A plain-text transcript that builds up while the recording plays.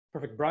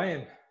Perfect.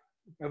 Brian,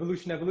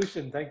 Evolution,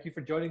 Evolution. Thank you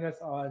for joining us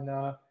on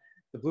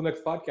the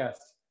BloomX podcast.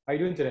 How are you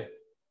doing today?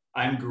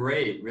 I'm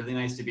great. Really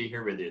nice to be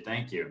here with you.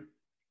 Thank you.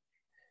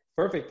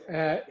 Perfect.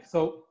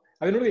 So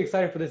I've been really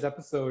excited for this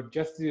episode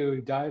just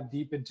to dive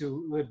deep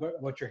into a little bit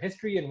about your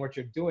history and what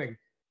you're doing,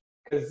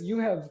 because you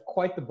have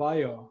quite the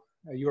bio.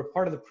 You were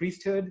part of the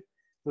priesthood,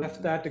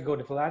 left that to go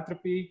to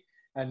philanthropy,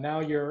 and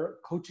now you're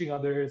coaching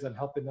others and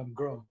helping them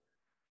grow.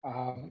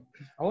 I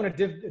want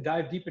to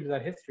dive deep into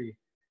that history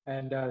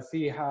and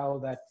see how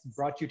that's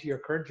brought you to your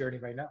current journey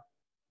right now.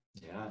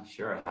 Yeah,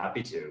 sure.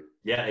 Happy to.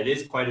 Yeah, it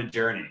is quite a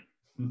journey.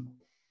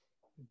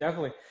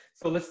 Definitely.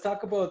 So let's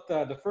talk about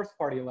the first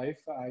part of your life.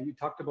 You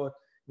talked about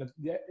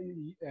the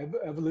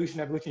evolution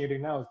you're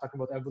doing now is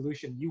talking about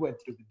evolution. You went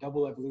through the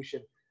double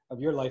evolution of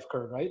your life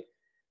curve, right?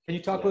 Can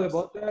you talk a little Yes.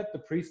 about that, the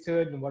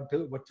priesthood and what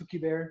took you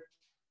there?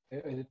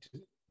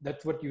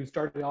 That's what you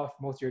started off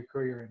most of your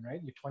career in,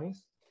 right? Your 20s?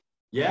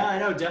 Yeah, I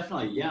know,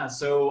 definitely. Yeah.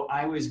 So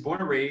I was born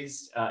and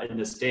raised in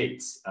the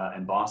States,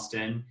 in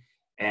Boston,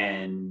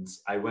 and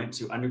I went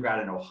to undergrad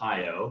in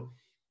Ohio.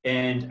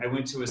 And I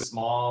went to a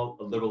small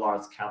liberal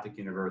arts Catholic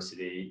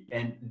university.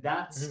 And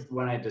that's Mm-hmm.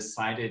 when I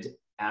decided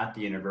at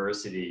the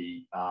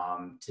university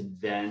to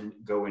then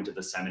go into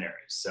the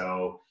seminary.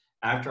 So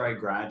after I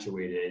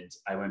graduated,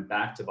 I went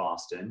back to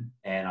Boston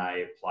and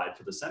I applied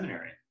for the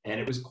seminary. And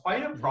it was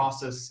quite a Mm-hmm.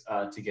 process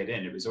to get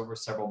in. It was over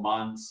several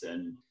months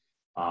and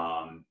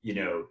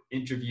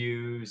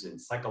interviews and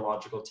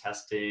psychological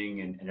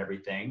testing and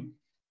everything.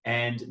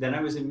 And then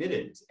I was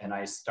admitted and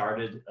I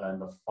started in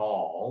the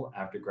fall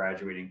after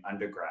graduating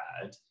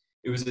undergrad.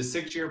 It was a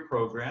 6-year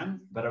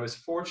program, but I was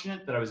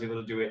fortunate that I was able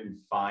to do it in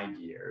 5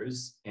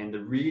 years. And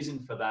the reason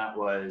for that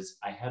was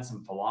I had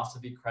some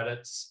philosophy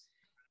credits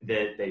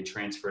that they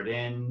transferred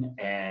in,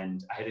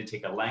 and I had to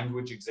take a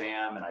language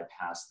exam and I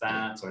passed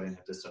that, so I didn't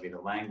have to study the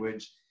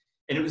language.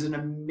 And it was an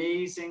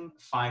amazing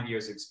 5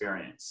 years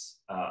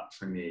experience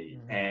for me.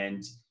 Mm-hmm.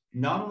 And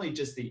not only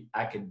just the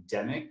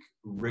academic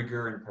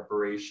rigor and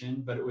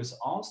preparation, but it was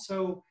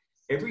also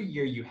every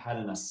year you had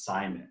an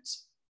assignment,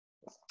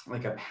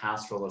 like a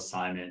pastoral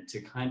assignment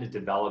to kind of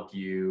develop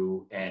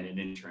you and an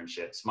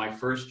internship. So my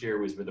first year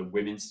was with a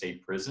women's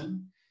state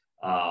prison.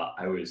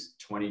 I was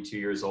 22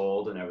 years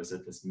old and I was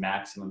at this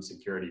maximum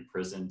security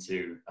prison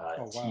to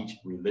Oh, wow. teach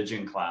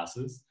religion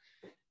classes.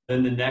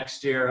 Then the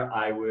next year,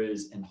 I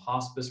was in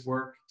hospice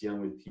work,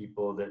 dealing with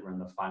people that were in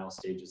the final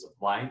stages of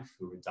life,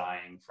 who were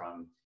dying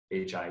from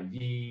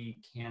HIV,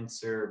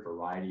 cancer,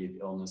 variety of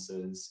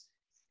illnesses.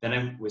 Then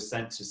I was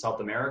sent to South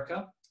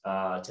America,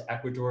 to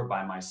Ecuador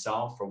by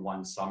myself for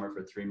one summer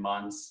for 3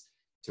 months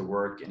to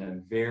work in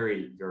a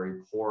very,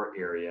 very poor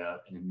area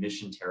in a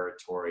mission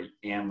territory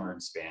and learn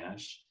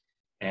Spanish.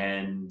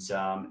 And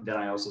then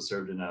I also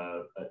served in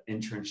an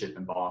internship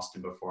in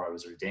Boston before I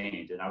was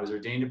ordained. And I was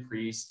ordained a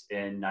priest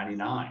in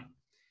 99.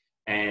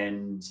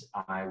 And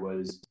I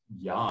was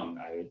young.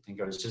 I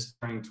think I was just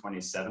turning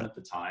 27 at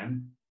the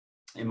time.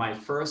 In my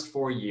first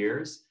 4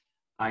 years,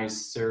 I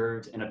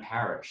served in a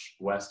parish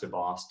west of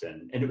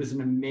Boston. And it was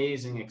an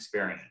amazing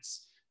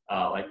experience,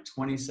 like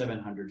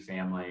 2,700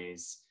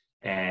 families.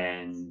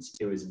 And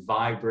it was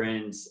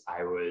vibrant.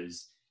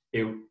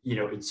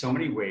 In so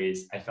many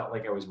ways, I felt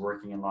like I was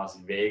working in Las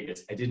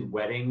Vegas. I did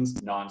weddings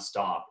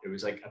nonstop. It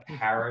was like a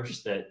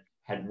parish that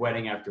had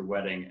wedding after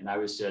wedding. And I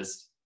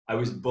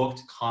was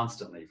booked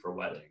constantly for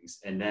weddings.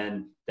 And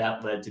then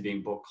that led to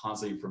being booked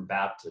constantly for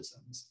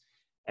baptisms.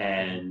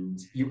 And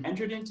you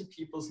entered into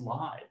people's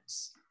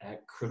lives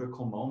at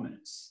critical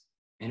moments.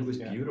 And it was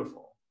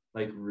beautiful,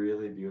 like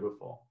really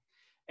beautiful.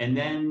 And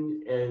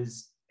then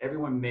as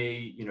everyone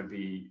may,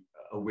 be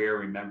aware,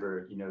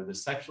 remember, the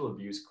sexual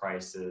abuse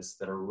crisis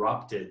that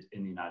erupted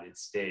in the United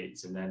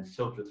States and then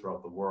filtered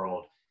throughout the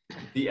world.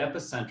 The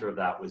epicenter of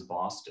that was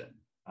Boston,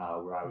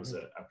 where I was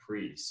a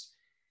priest.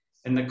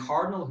 And the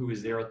cardinal who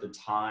was there at the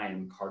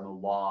time, Cardinal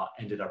Law,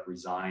 ended up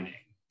resigning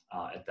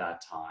at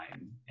that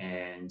time.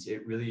 And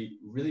it really,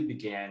 really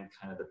began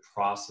kind of the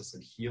process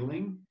of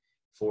healing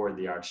for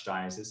the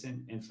archdiocese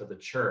and for the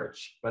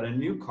church. But a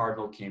new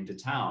cardinal came to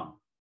town.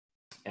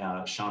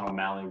 Sean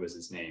O'Malley was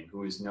his name,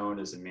 who is known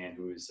as a man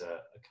who is a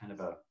kind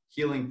of a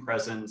healing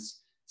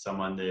presence,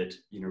 someone that,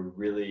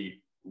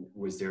 really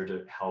was there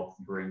to help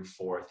bring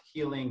forth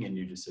healing and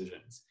new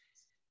decisions.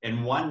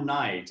 And one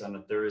night, on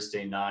a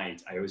Thursday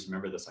night, I always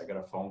remember this, I got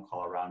a phone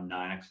call around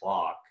 9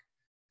 o'clock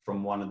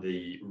from one of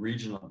the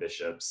regional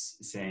bishops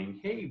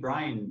saying, "Hey,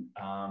 Brian,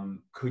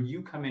 could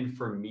you come in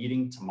for a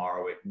meeting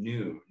tomorrow at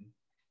noon?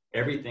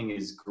 Everything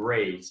is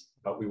great,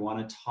 but we want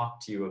to talk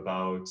to you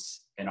about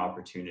an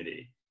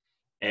opportunity."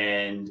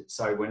 And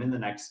so I went in the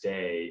next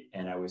day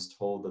and I was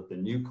told that the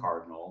new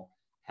cardinal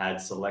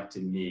had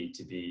selected me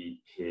to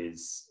be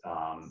his,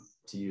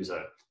 to use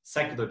a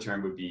secular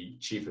term would be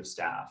chief of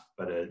staff,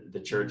 but the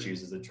church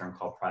uses a term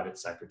called private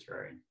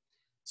secretary.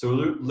 So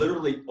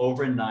literally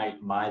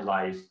overnight, my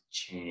life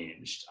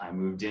changed. I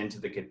moved into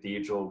the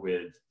cathedral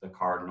with the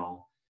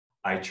cardinal.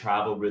 I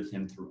traveled with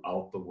him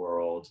throughout the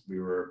world. We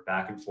were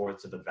back and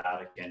forth to the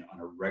Vatican on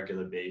a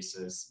regular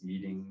basis,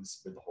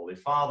 meetings with the Holy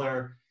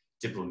Father,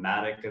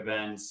 diplomatic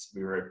events.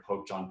 We were at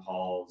Pope John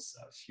Paul's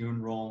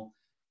funeral,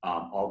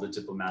 all the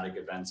diplomatic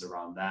events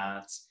around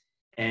that.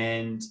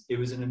 And it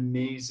was an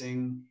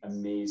amazing,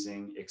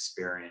 amazing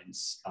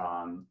experience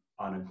on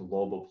a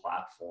global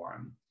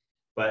platform.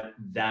 But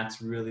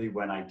that's really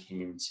when I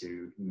came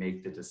to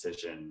make the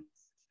decision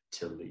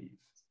to leave.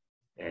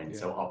 And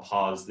so I'll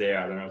pause there.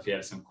 I don't know if you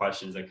have some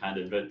questions that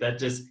but that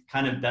just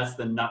that's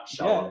the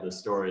nutshell of the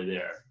story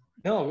there.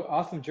 No,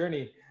 awesome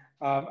journey.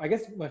 I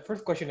guess my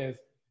first question is,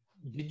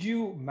 did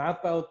you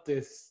map out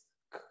this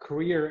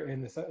career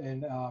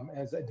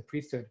as the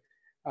priesthood?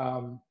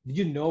 Did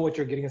you know what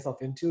you're getting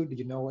yourself into? Did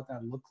you know what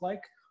that looked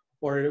like?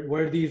 Or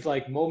were these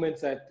like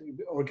moments that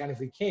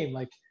organically came,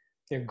 like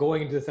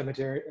going into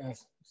the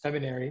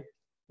seminary,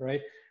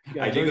 right?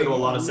 I did go to a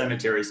lot of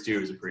cemeteries too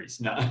as a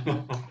priest. No.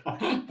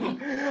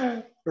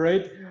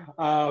 Right?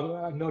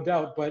 No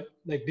doubt. But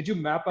like, did you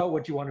map out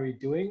what you want to be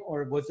doing,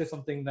 or was this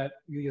something that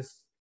you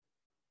just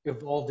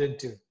evolved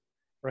into,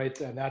 right?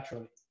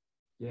 Naturally.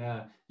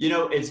 Yeah.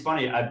 It's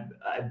funny.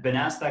 I've been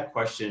asked that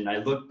question. I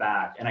look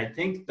back and I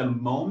think the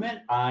moment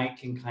I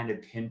can kind of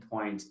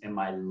pinpoint in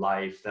my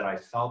life that I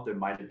felt there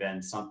might have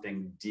been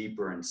something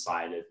deeper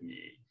inside of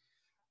me.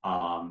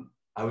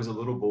 I was a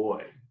little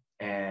boy,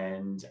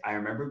 and I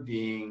remember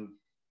being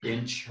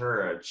in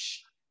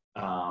church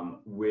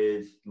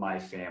with my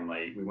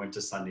family. We went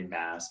to Sunday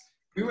Mass.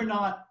 We were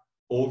not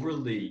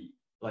overly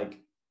like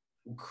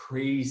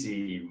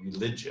crazy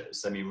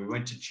religious. I mean, we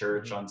went to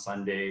church on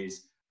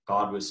Sundays.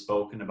 God was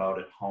spoken about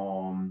at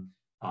home.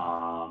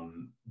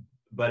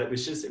 But it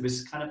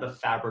was kind of the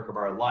fabric of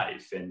our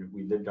life, and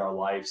we lived our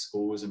life.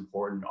 School was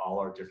important, all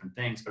our different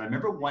things. But I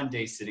remember one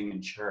day sitting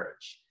in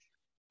church,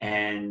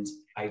 and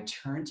I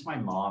turned to my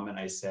mom and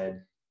I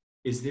said,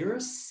 is there a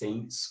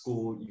saint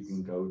school you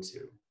can go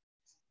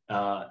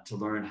to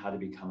learn how to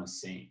become a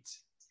saint?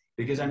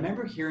 Because I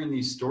remember hearing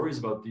these stories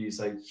about these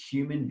like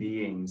human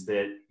beings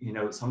that,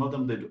 some of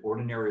them lived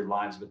ordinary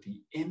lives, but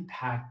the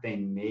impact they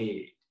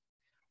made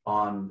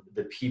on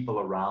the people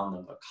around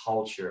them, the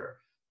culture,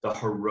 the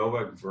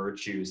heroic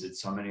virtues that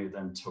so many of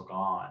them took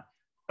on.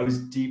 I was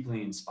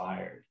deeply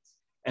inspired.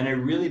 And I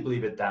really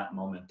believe at that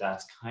moment,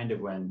 that's kind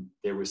of when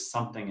there was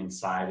something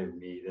inside of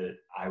me that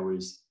I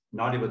was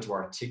not able to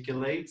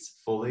articulate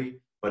fully,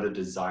 but a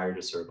desire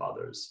to serve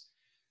others.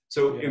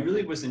 So it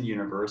really was in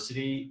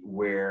university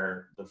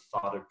where the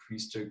thought of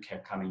priesthood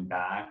kept coming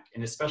back,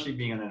 and especially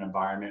being in an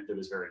environment that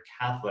was very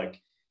Catholic,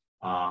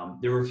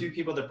 there were a few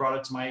people that brought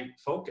it to my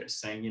focus,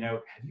 saying,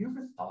 have you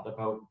ever thought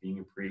about being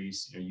a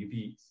priest?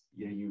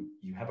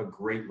 You have a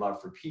great love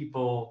for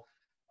people,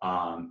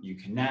 you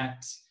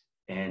connect,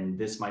 and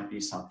this might be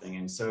something.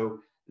 And so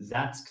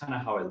that's kind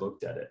of how I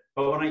looked at it.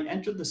 But when I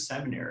entered the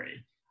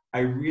seminary, I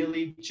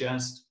really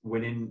just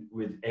went in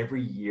with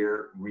every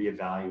year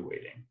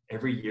reevaluating.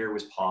 Every year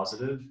was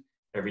positive.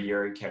 Every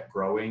year I kept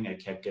growing. I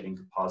kept getting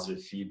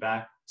positive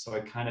feedback. So I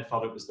kind of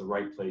felt it was the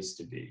right place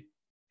to be.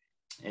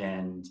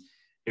 And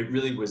it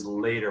really was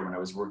later when I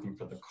was working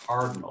for the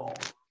Cardinal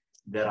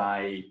that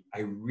I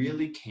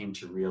really came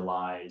to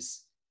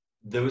realize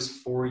those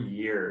 4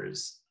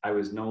 years, I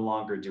was no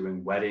longer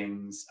doing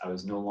weddings. I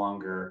was no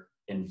longer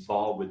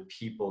involved with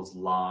people's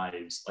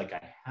lives like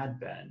I had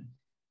been.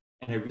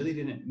 And I really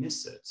didn't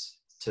miss it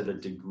to the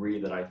degree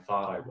that I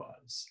thought I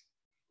was.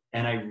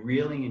 And I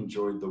really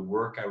enjoyed the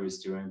work I was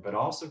doing, but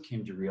also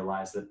came to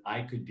realize that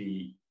I could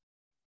be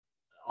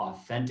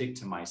authentic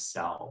to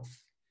myself,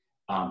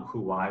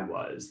 who I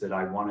was, that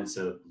I wanted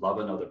to love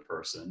another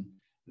person,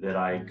 that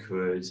I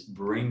could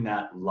bring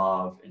that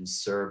love and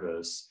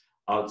service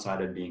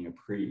outside of being a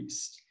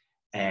priest,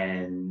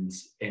 and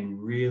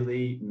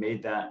really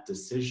made that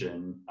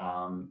decision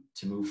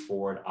to move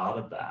forward out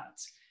of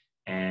that.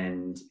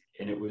 And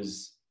it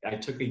was, I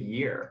took a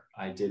year.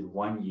 I did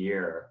 1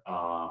 year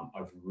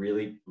of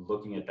really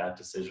looking at that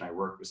decision. I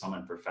worked with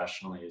someone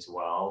professionally as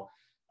well.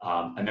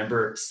 I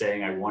remember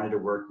saying I wanted to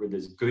work with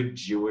this good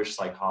Jewish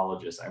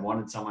psychologist. I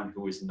wanted someone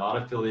who was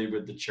not affiliated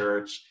with the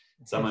church,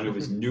 someone who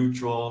was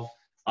neutral,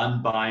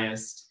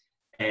 unbiased.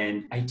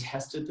 And I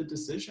tested the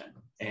decision,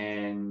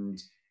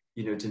 and,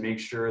 to make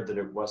sure that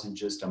it wasn't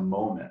just a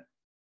moment,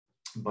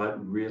 but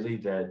really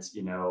that,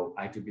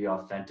 I could be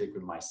authentic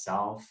with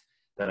myself,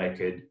 that I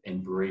could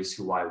embrace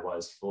who I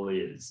was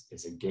fully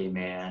as a gay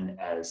man,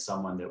 as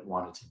someone that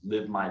wanted to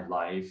live my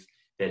life,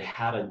 that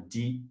had a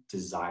deep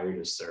desire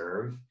to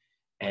serve,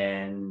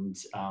 and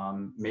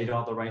made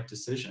all the right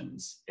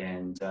decisions,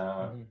 and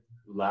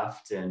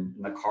left. And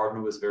the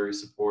Cardinal was very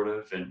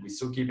supportive, and we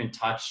still keep in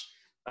touch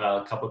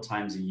a couple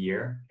times a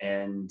year,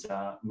 and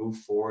move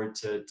forward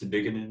to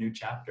begin a new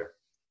chapter.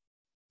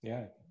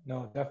 Yeah,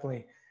 no,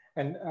 definitely.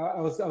 And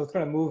I was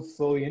going to move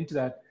slowly into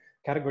that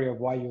category of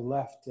why you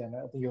left, and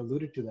I think you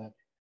alluded to that.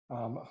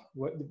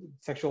 What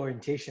sexual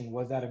orientation,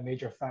 was that a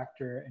major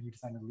factor and you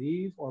decided to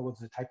leave, or was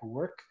the type of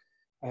work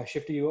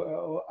shifted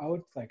you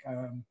out? Like,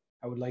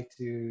 I would like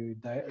to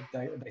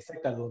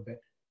dissect that a little bit.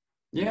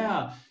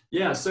 Yeah.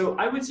 So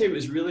I would say it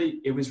was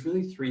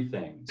really 3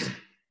 things.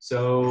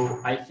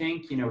 So I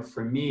think,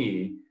 for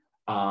me,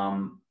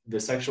 the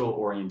sexual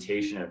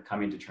orientation of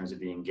coming to terms of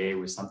being gay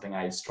was something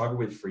I had struggled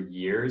with for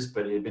years,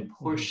 but it had been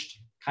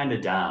pushed kind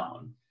of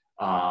down.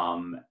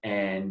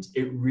 And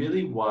it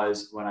really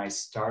was when I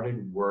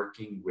started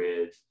working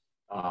with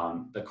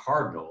the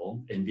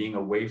Cardinal and being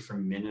away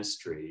from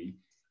ministry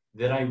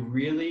that I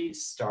really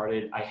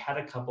started. I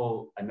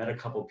met a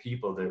couple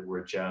people that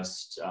were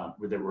just,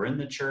 that were in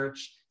the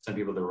church, some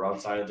people that were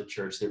outside of the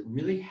church that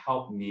really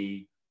helped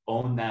me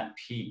own that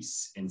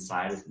peace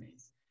inside of me.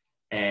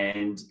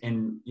 And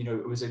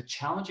it was a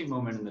challenging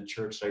moment in the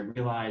church that I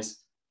realized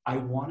I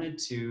wanted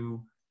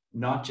to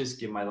not just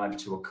give my life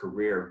to a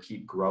career,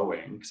 keep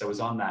growing, because I was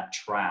on that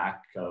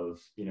track of,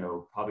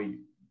 probably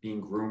being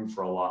groomed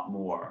for a lot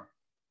more.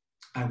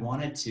 I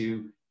wanted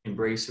to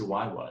embrace who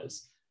I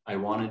was. I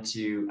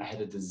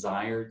had a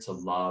desire to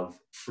love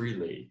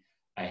freely.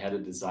 I had a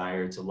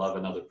desire to love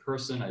another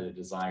person. I had a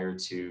desire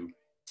to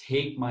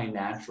take my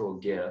natural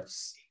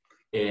gifts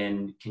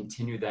and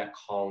continue that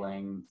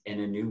calling in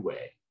a new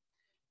way.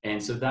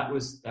 And so that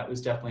was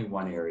definitely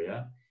one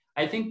area.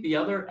 I think the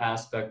other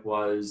aspect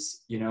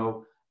was,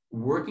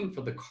 working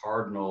for the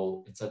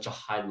Cardinal at such a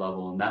high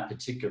level in that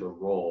particular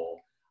role,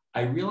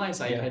 I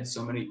realized I had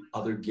so many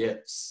other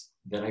gifts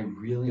that I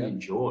really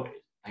enjoyed.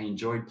 I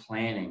enjoyed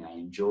planning. I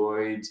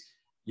enjoyed,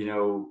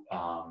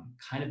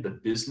 kind of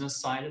the business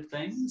side of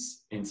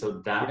things. And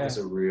so that was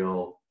a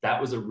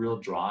real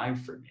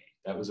drive for me.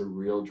 That was a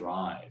real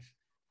drive.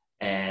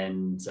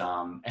 And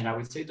I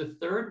would say the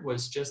third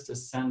was just a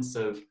sense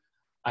of,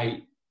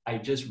 I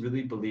just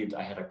really believed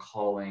I had a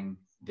calling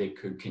that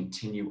could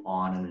continue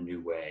on in a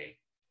new way,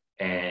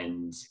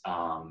 and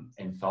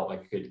felt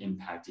like it could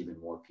impact even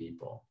more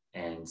people.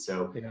 And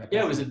so,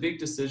 it was a big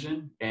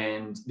decision,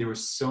 and there were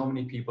so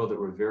many people that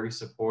were very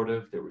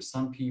supportive. There were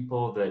some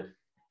people that,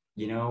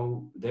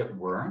 that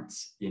weren't,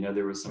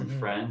 there were some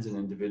friends and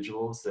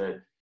individuals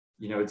that,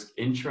 it's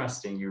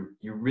interesting.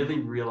 You really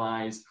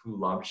realize who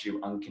loves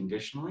you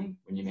unconditionally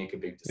when you make a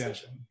big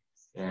decision.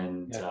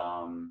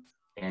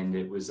 And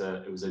it was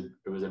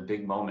a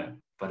big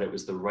moment, but it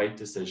was the right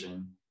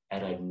decision,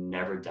 and I've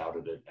never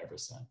doubted it ever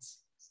since.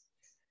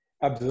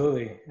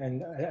 Absolutely.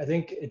 And I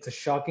think it's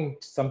shocking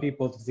to some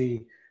people to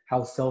see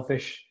how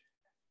selfish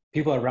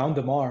people around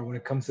them are when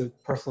it comes to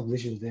personal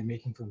decisions they're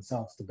making for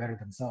themselves to better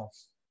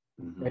themselves,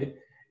 right?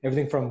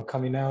 Everything from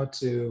coming out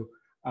to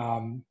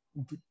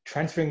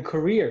transferring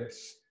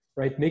careers,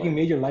 right? Making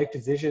major life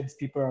decisions.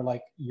 People are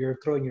like, you're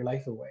throwing your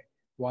life away.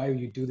 Why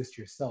would you do this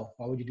to yourself?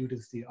 Why would you do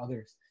this to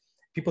others?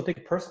 People take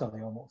it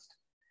personally almost.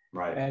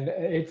 Right. And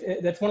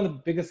that's one of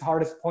the biggest,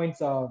 hardest points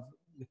of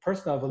the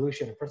personal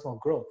evolution and personal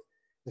growth.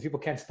 If people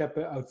can't step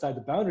outside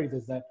the boundaries,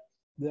 is that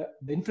the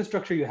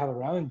infrastructure you have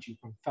around you,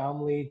 from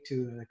family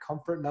to the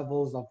comfort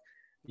levels of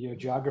your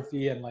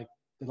geography and like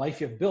the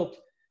life you've built,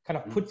 kind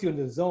of puts you in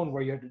the zone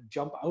where you have to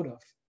jump out of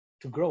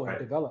to grow and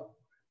develop.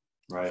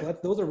 Right. So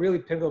those are really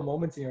pivotal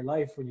moments in your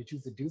life when you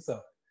choose to do so.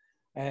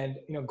 And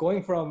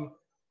going from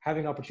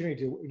having an opportunity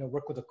to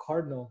work with a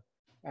Cardinal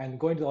and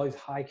going to all these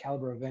high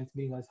caliber events,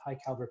 meeting all these high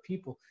caliber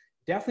people,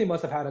 definitely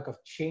must have had like a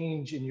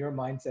change in your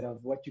mindset of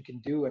what you can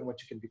do and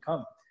what you can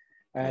become.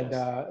 And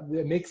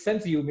it makes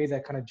sense you made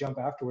that kind of jump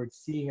afterwards,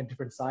 seeing a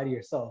different side of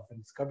yourself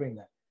and discovering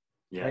that.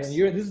 Yes.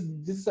 Right?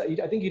 And this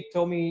I think you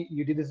told me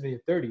you did this in your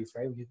 30s,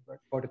 right? When you were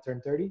about to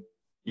turn 30?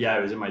 Yeah, I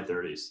was in my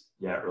 30s.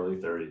 Yeah, early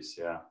 30s.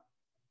 Yeah.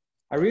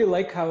 I really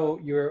like how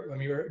we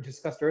were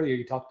discussed earlier,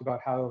 you talked about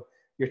how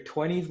your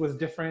 20s was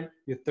different,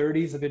 your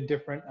 30s have been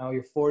different, now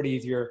your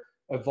 40s, you're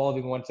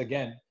evolving once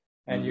again,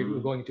 and you're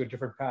going to a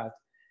different path.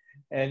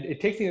 And it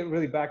takes me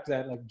really back to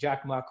that, like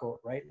Jack Ma quote,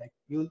 right? Like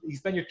you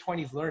spend your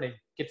 20s learning,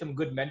 get some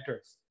good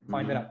mentors,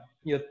 find that out.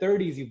 In your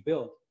 30s, you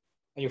build,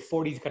 and your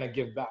 40s kind of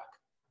give back,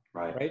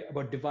 right?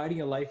 About dividing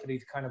your life in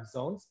these kind of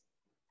zones.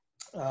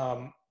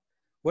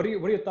 What are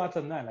your thoughts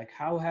on that? Like,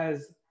 how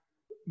has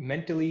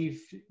mentally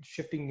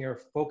shifting your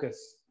focus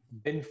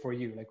been for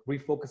you? Like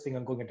refocusing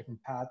on going a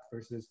different path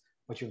versus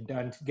what you've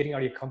done, getting out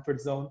of your comfort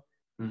zone.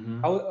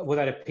 How was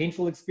that a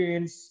painful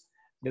experience?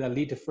 Did that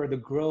lead to further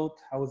growth?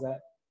 How was that?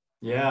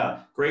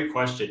 Yeah, great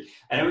question.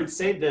 And I would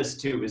say this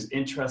too, it was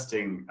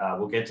interesting.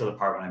 We'll get to the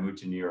part when I moved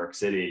to New York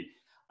City.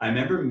 I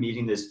remember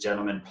meeting this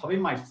gentleman, probably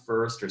my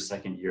first or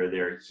second year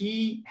there.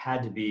 He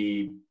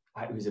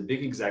was a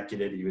big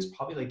executive. He was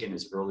probably like in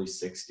his early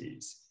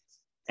 60s.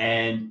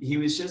 And he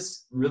was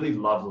just really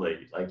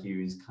lovely. Like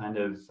he was kind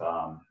of,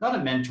 not a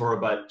mentor,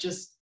 but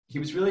just, he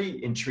was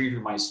really intrigued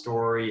with my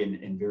story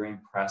and very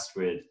impressed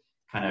with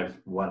kind of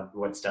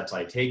what steps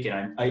I'd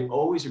taken. I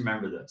always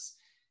remember this.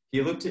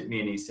 He looked at me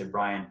and he said,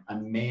 Brian, a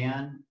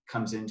man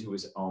comes into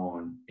his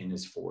own in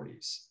his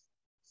 40s.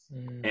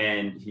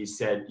 And he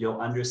said,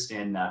 you'll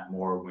understand that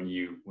more when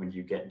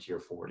you get into your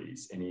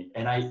 40s.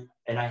 And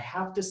I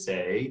have to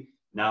say,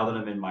 now that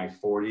I'm in my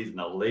 40s, in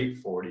the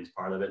late 40s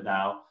part of it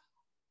now,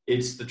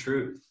 it's the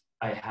truth.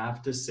 I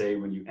have to say,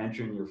 when you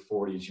enter in your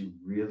 40s, you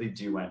really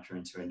do enter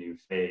into a new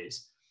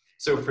phase.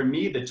 So for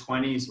me, the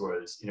 20s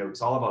was,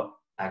 it's all about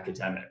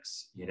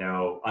academics,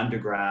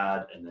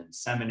 undergrad and then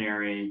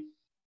seminary.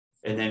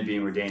 and then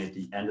being ordained at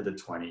the end of the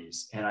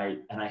 20s. And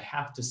I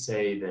have to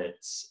say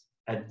that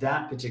at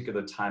that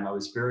particular time, I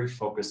was very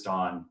focused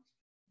on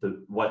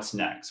what's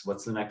next,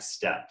 what's the next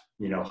step,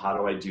 how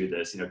do I do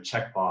this,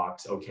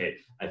 checkbox, okay,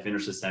 I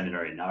finished the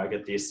seminary, now I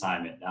get the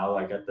assignment, now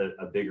I get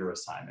a bigger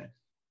assignment.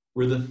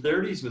 Where the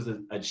 30s was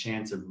a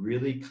chance of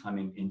really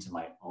coming into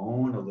my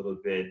own a little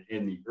bit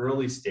in the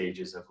early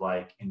stages of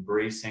like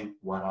embracing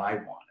what I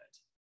wanted,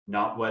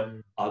 not what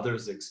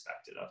others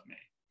expected of me.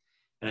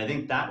 And I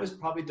think that was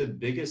probably the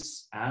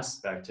biggest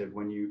aspect of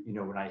when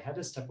when I had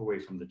to step away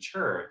from the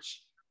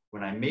church,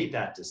 when I made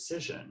that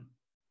decision,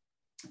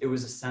 it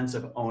was a sense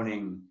of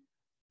owning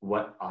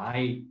what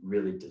I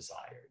really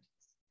desired.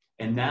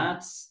 And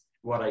that's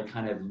what I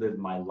kind of lived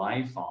my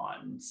life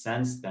on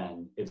since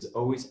then. It's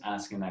always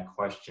asking that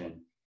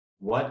question,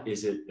 what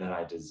is it that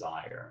I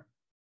desire?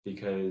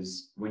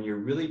 Because when you're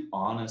really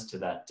honest to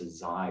that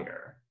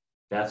desire,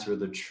 that's where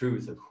the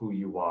truth of who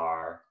you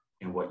are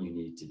and what you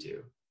need to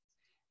do.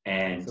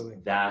 And Absolutely.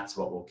 That's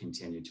what will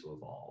continue to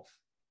evolve.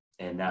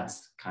 And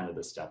that's kind of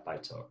the step I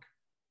took.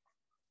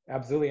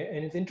 Absolutely.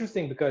 And it's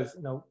interesting because,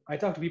 I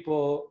talk to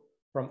people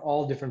from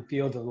all different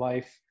fields of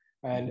life,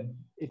 and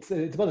it's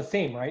about the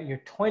same, right? In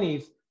your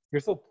 20s, you're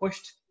so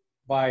pushed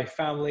by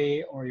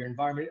family or your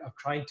environment of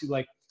trying to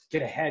like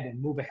get ahead and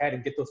move ahead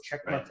and get those check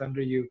marks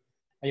under you.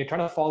 And you're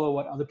trying to follow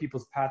what other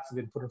people's paths have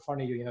been put in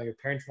front of you. Your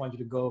parents want you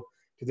to go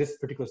to this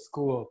particular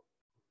school,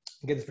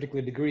 get this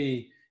particular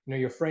degree.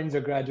 Your friends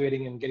are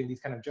graduating and getting these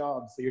kind of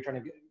jobs. So you're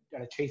trying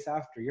to chase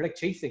after. You're like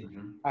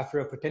chasing after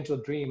a potential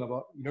dream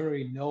about, you don't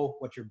really know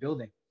what you're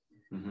building.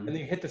 And then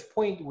you hit this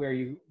point where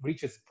you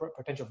reach this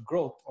potential of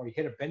growth, or you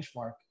hit a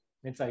benchmark,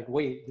 and it's like,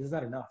 wait, this is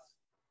not enough.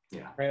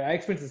 Yeah. Right. I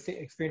experienced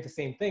the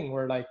same thing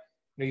where like,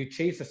 you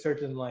chase a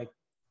certain like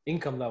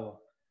income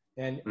level,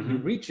 and you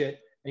reach it,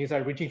 and you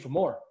start reaching for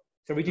more.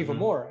 So reaching for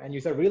more, and you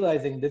start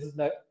realizing this is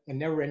not a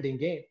never-ending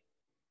game.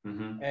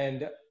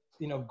 And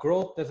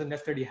growth doesn't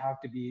necessarily have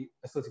to be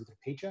associated with a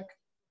paycheck.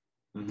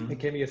 It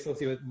can be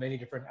associated with many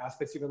different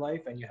aspects of your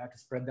life, and you have to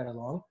spread that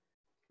along.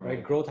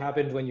 Right? Growth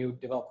happens when you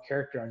develop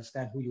character,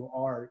 understand who you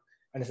are,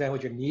 understand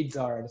what your needs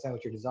are, understand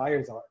what your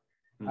desires are.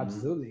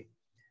 Absolutely.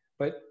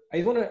 But I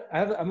just want to, I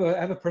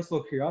have a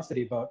personal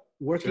curiosity about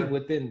working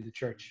within the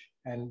church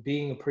and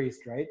being a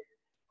priest, right?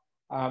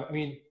 I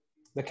mean,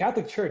 the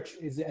Catholic Church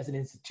is, as an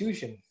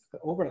institution,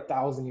 over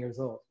 1,000 years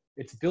old.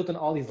 It's built on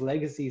all these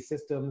legacy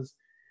systems.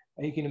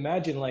 And you can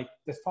imagine, like,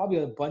 there's probably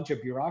a bunch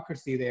of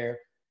bureaucracy there.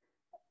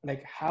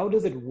 Like, how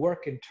does it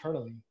work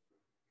internally?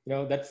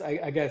 That's,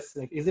 I guess,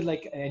 like, is it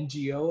like an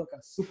NGO, like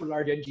a super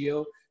large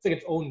NGO? It's like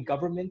its own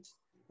government.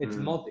 It's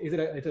is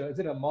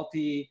it a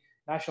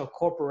multinational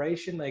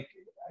corporation? Like,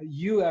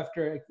 you,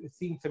 after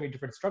seeing so many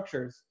different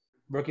structures,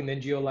 working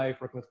in NGO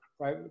life, working with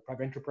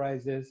private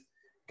enterprises,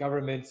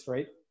 governments,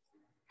 right?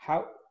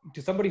 How,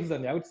 to somebody who's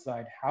on the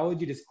outside, how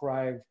would you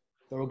describe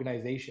the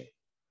organization?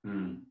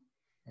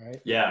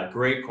 Right? Yeah,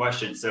 great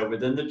question. So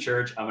within the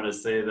church, I'm going to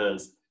say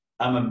this.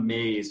 I'm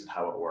amazed at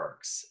how it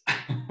works.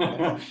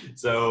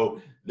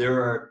 So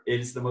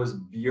it's the most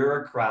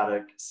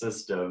bureaucratic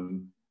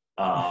system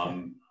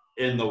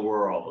in the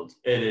world.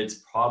 And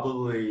it's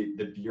probably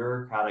the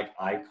bureaucratic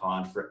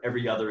icon for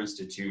every other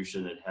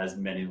institution that has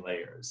many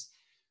layers.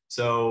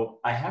 So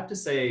I have to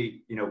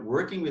say,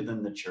 working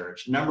within the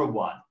church, number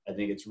one, I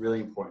think it's really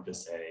important to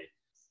say,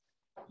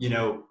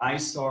 I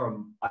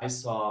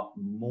saw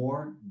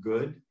more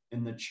good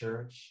in the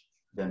church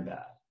than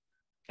bad.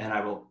 And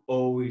I will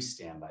always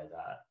stand by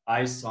that.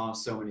 I saw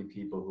so many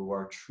people who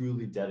are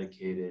truly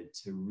dedicated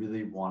to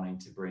really wanting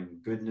to bring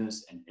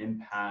goodness and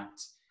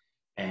impact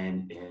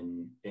and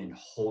in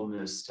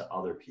wholeness to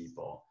other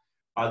people.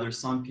 Are there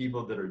some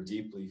people that are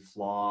deeply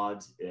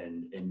flawed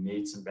and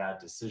made some bad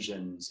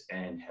decisions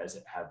and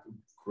have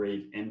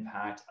grave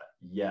impact?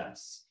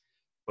 Yes.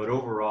 But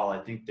overall, I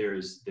think there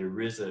is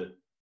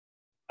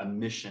a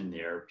mission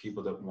there,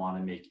 people that want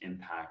to make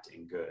impact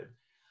and good.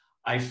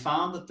 I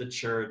found that the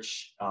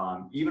church,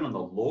 even on the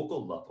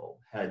local level,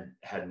 had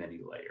many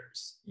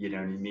layers, you know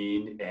what I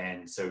mean?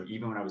 And so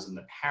even when I was in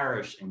the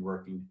parish and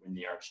working in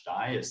the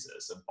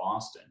Archdiocese of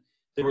Boston,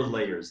 there were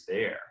layers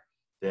there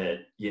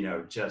that,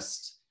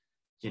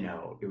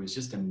 it was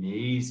just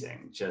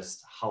amazing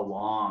just how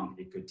long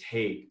it could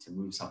take to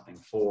move something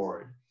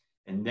forward.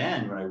 And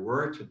then when I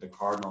worked with the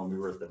Cardinal, and we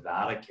were at the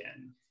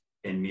Vatican,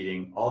 and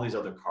meeting all these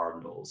other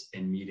cardinals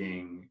and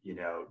meeting,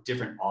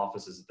 different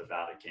offices at the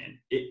Vatican,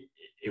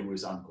 it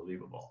was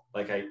unbelievable.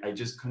 Like I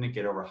just couldn't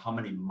get over how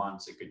many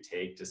months it could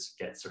take to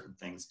get certain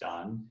things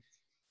done.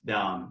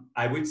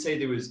 I would say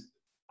there was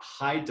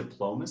high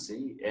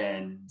diplomacy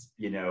and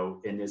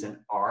there's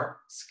an art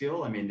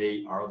skill. I mean,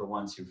 they are the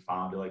ones who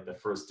founded like the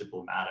first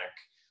diplomatic,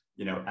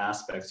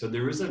 aspect. So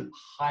there was a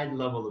high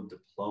level of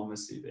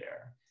diplomacy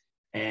there,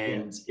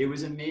 and it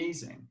was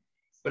amazing.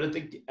 But I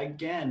think,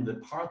 again, the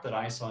part that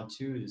I saw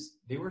too is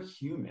they were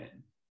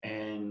human.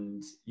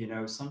 And,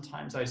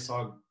 sometimes I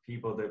saw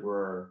people that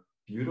were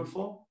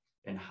beautiful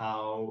and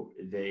how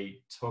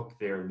they took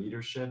their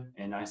leadership.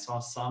 And I saw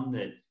some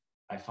that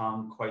I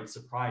found quite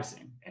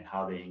surprising and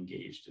how they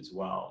engaged as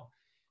well.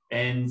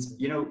 And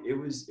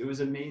it was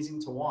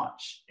amazing to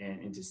watch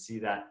and to see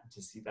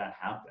that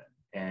happen.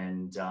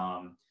 And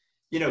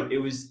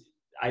it was,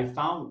 I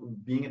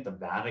found being at the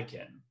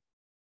Vatican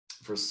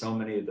for so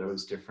many of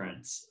those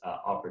different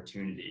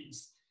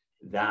opportunities,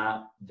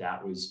 that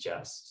was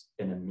just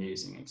an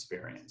amazing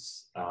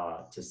experience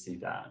to see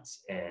that.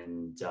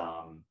 And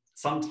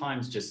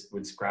sometimes just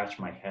would scratch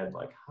my head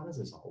like, how does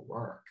this all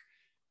work?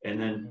 And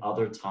then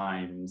other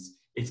times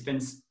it's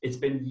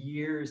been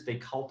years, they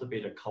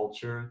cultivate a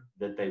culture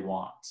that they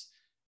want.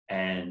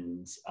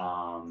 And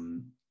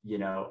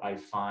I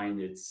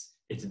find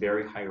it's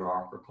very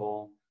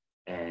hierarchical,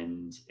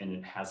 and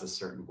it has a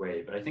certain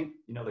way. But I think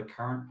the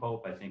current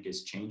Pope, I think,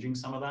 is changing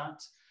some of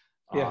that.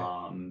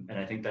 Yeah. And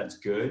I think that's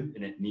good,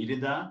 and it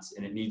needed that,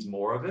 and it needs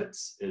more of it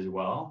as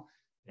well.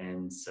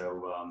 And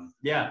so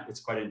it's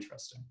quite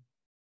interesting.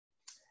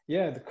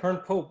 Yeah, the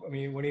current Pope, I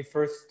mean, when he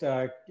first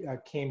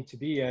came to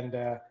be and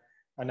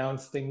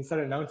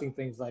started announcing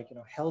things like,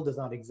 hell does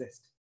not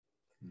exist.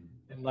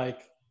 And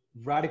like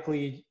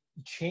radically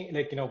change,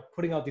 like,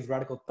 putting out these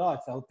radical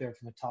thoughts out there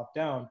from the top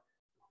down,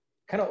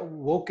 kind of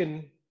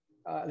woken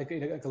like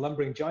a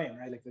lumbering giant,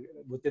 right? Like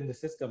within the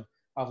system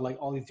of like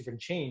all these different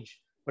change.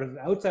 But as an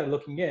outsider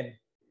looking in,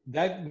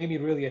 that made me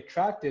really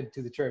attracted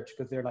to the church,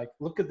 because they're like,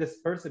 look at this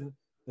person,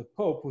 the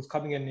Pope, who's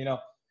coming in,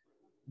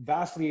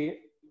 vastly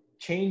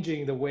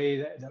changing the way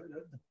that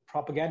the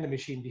propaganda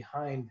machine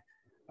behind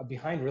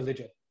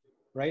religion,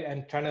 right?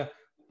 And trying to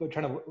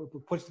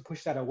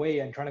push that away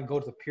and trying to go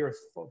to the purest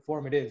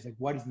form it is, like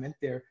what is meant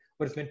there,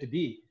 what it's meant to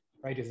be,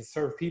 right? Is to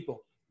serve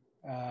people,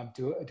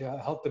 to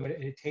help them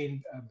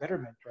attain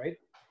betterment, right?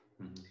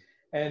 Mm-hmm.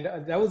 And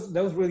that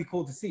was really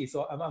cool to see.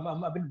 So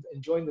I've been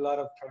enjoying a lot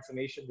of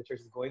transformation the church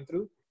is going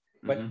through.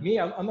 But mm-hmm. me,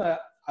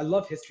 I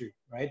love history,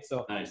 right?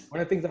 So nice. One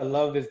of the things I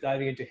love is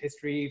diving into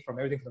history, from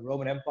everything from the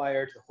Roman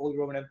Empire to the Holy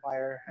Roman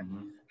Empire, and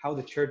mm-hmm. how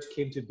the church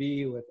came to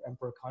be with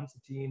Emperor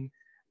Constantine,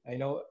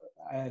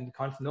 and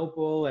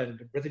Constantinople and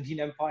the Byzantine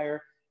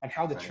Empire, and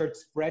how the right. church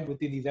spread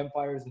within these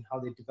empires and how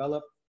they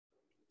developed,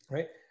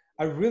 right?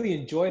 I really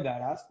enjoy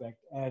that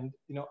aspect. And,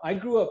 I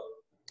grew up,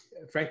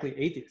 frankly,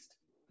 atheist,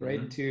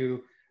 right? Mm-hmm.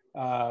 To,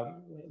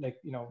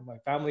 my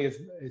family is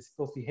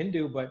supposed to be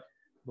Hindu, but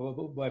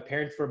my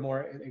parents were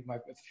more, like my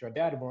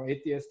dad, more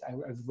atheist. I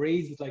was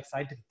raised with like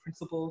scientific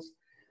principles.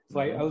 So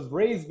mm-hmm. I was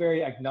raised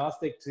very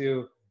agnostic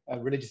to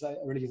religious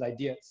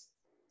ideas.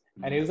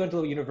 Mm-hmm. And it was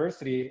until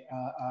university,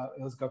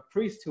 it was a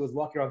priest who was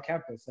walking around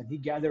campus, and he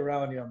gathered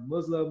around,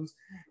 Muslims,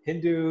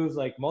 Hindus,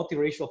 like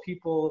multiracial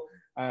people,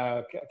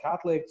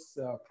 Catholics,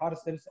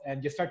 Protestants,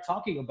 and just start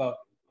talking about,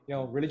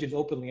 religions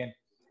openly. And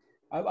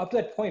up to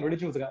that point,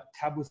 religion was a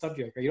taboo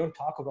subject. Right? You don't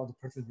talk about the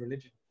person's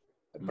religion,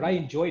 but mm-hmm. I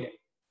enjoyed it.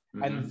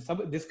 Mm-hmm.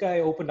 And this guy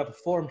opened up a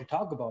forum to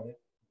talk about it.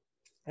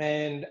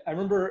 And I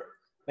remember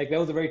like that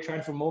was a very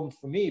transformative moment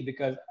for me,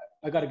 because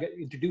I got to get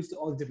introduced to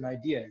all these different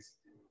ideas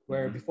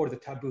where mm-hmm. before the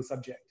taboo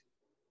subject.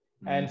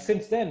 Mm-hmm. And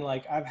since then,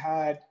 like I've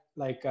had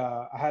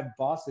I had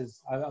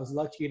bosses. I was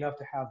lucky enough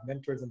to have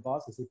mentors and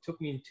bosses who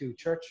took me to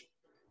church,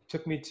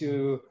 took me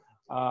to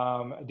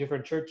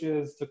different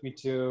churches, took me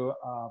to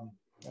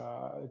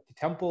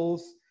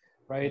temples,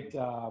 right?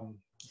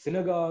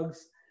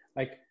 Synagogues.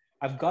 Like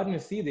I've gotten to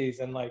see these,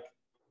 and like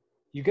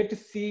you get to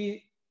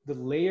see the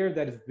layer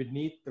that is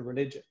beneath the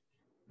religion,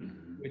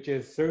 mm-hmm. which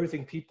is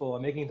servicing people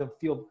and making them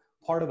feel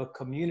part of a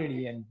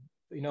community, and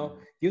mm-hmm.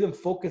 give them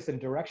focus and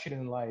direction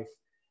in life.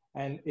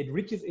 And it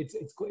reaches,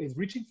 it's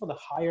reaching for the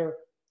higher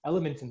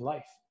elements in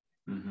life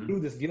mm-hmm.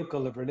 through this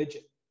vehicle of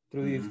religion,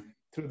 through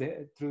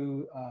mm-hmm.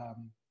 through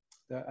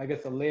I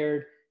guess the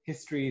layered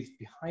histories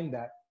behind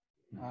that.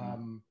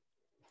 Mm-hmm.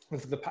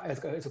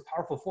 It's a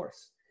powerful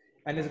force.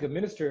 And as a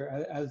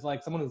minister, as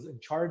like someone who's in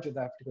charge of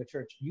that particular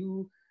church,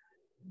 you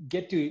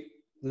get to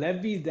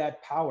levy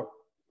that power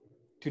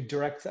to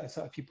direct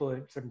people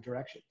in certain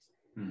directions.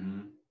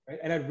 Mm-hmm. Right?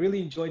 And I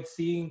really enjoyed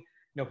seeing,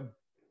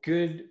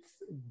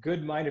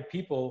 good-minded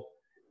people,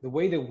 the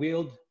way they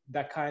wield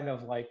that kind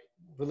of like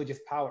religious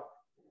power,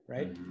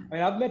 right? Mm-hmm. I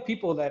mean, I've met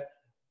people that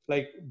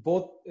like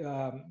both,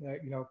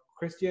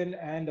 Christian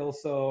and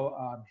also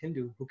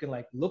Hindu, who can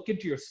like look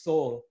into your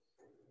soul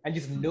and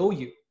just know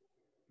you.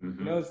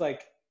 Mm-hmm. It's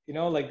like,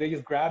 like they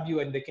just grab you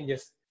and they can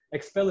just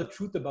expel the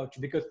truth about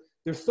you, because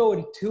they're so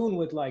in tune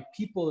with like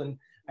people and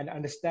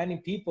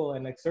understanding people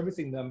and like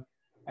servicing them,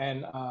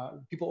 and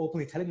people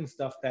openly telling them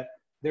stuff, that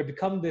they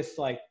become this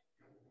like,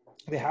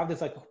 they have this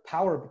like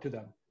power to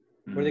them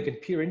mm-hmm. where they can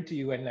peer into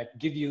you and like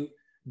give you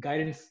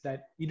guidance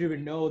that you didn't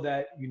even know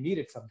that you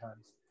needed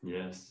sometimes.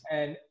 Yes.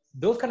 And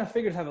those kind of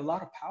figures have a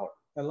lot of power,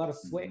 a lot of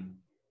sway.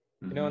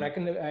 Mm-hmm. And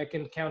I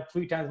can count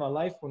 3 times in my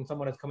life when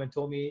someone has come and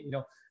told me,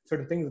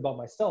 certain things about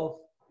myself,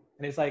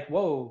 and it's like,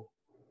 whoa,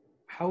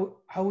 how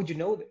would you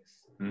know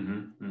this? Mm-hmm.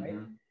 Mm-hmm. Right?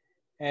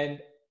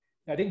 And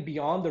I think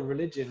beyond the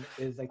religion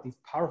is like these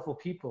powerful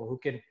people who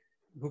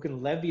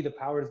can levy the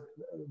powers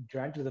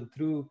granted to them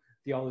through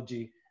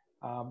theology,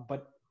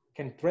 but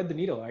can thread the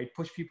needle, right?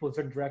 Push people in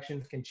certain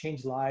directions, can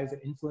change lives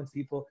and influence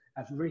people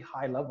at very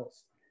high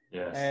levels.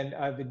 Yes. And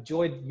I've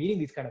enjoyed meeting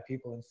these kind of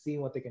people and seeing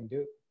what they can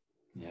do.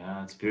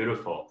 Yeah, it's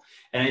beautiful.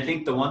 And I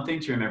think the one thing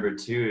to remember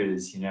too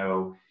is,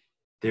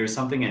 there's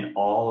something in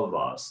all of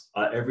us,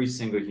 every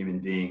single human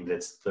being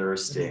that's Mhm.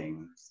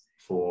 thirsting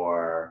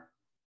for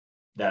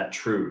that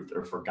truth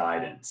or for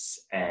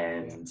guidance. Yeah.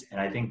 And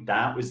I think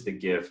that was the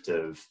gift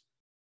of,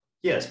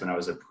 yes, when I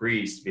was a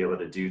priest, to be able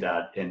to do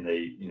that in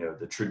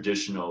the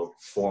traditional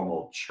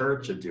formal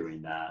church of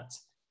doing that.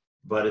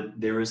 But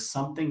there is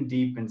something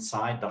deep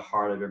inside the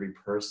heart of every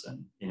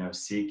person,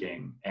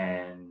 seeking.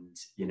 And,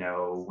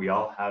 we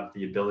all have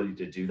the ability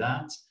to do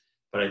that.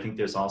 But I think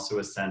there's also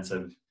a sense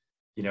of,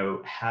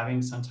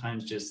 having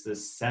sometimes just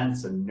this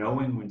sense of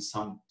knowing when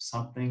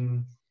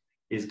something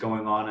is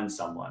going on in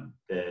someone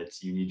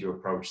that you need to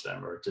approach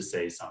them or to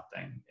say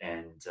something.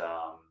 And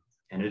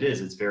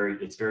it's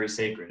very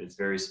sacred. It's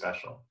very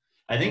special.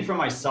 I think for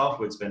myself,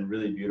 what's been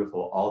really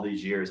beautiful all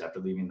these years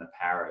after leaving the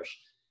parish,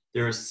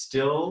 there are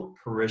still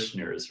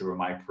parishioners who are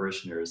my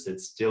parishioners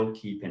that still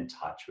keep in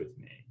touch with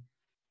me,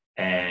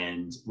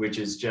 and which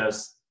is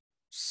just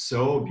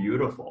so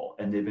beautiful.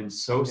 And they've been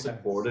so Yes.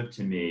 supportive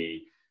to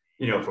me,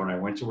 for when I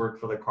went to work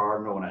for the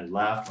Cardinal, when I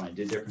left, when I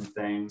did different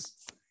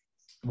things.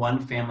 One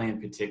family in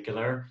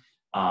particular,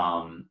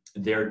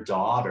 their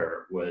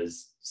daughter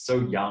was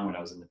so young when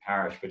I was in the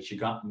parish, but she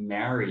got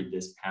married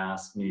this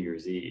past New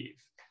Year's Eve.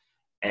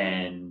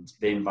 And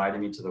they invited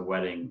me to the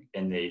wedding,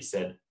 and they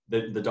said,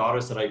 the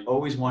daughter said, I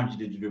always wanted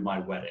you to do my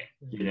wedding,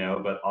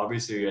 but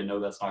obviously I know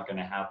that's not going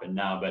to happen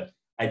now, but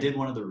I did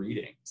one of the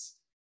readings.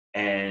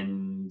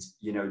 And,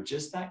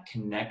 just that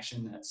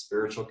connection, that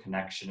spiritual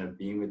connection of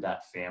being with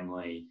that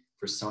family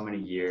for so many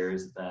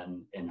years,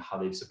 then, and how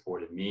they've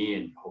supported me,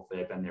 and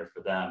hopefully I've been there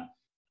for them.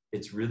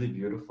 It's really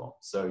beautiful.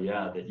 So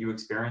yeah, that you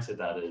experienced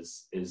that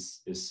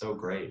is so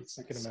great.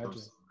 I can It's so,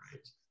 imagine. so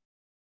great.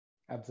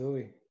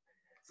 Absolutely.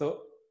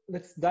 So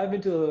let's dive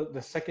into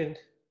the second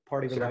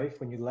part of your Sure. life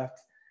when you left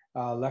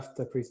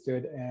the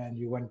priesthood and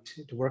you went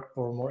to work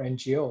for more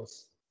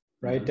NGOs,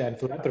 right, Mm-hmm. and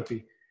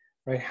philanthropy,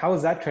 right? How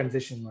is that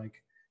transition like?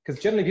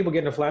 Because generally people get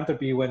into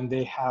philanthropy when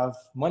they have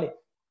money,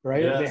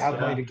 right? They Yes. have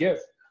money Yeah. to give.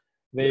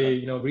 They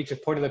Yeah. reach a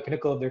point of the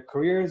pinnacle of their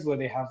careers where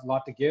they have a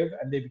lot to give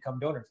and they become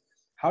donors.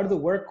 How does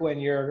it work when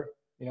you're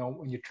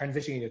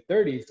transitioning in your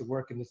 30s to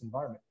work in this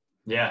environment?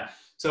 Yeah.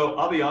 So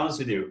I'll be honest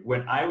with you.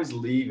 When I was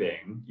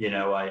leaving,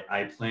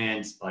 I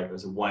planned like it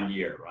was 1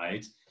 year,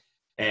 right?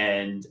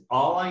 And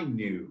all I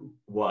knew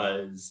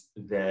was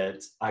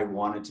that I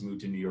wanted to move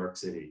to New York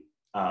City.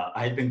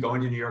 I had been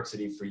going to New York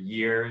City for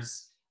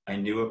years. I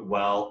knew it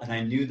well, and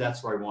I knew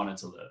that's where I wanted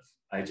to live.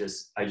 I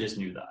just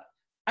knew that.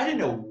 I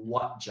didn't know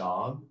what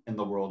job in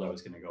the world I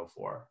was going to go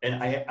for, and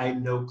I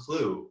had no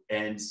clue.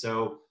 And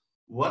so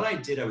what I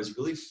did, I was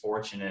really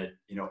fortunate,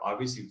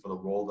 obviously for the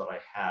role that I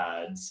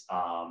had,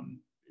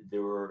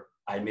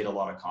 I made a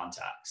lot of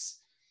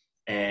contacts.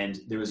 And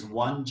there was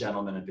one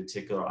gentleman in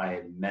particular I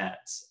had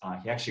met.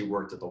 He actually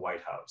worked at the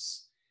White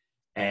House.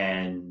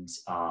 And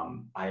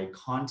I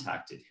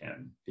contacted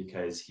him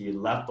because he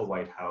left the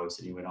White House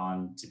and he went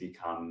on to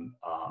become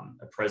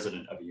a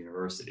president of a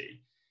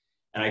university.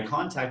 And I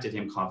contacted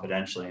him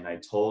confidentially and I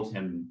told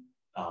him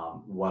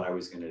what I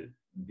was going to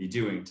be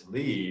doing to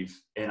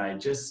leave. And I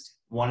just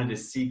wanted to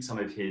seek some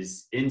of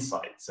his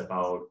insights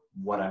about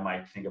what I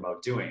might think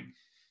about doing.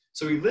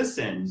 So he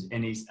listened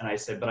and I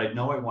said, but I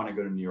know I want to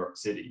go to New York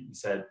City. He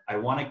said, I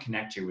want to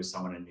connect you with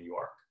someone in New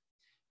York.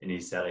 And he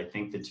said, I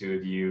think the two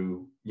of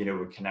you,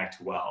 would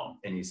connect well.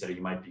 And he said,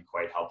 you might be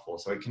quite helpful.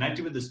 So I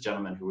connected with this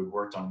gentleman who had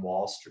worked on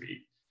Wall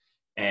Street.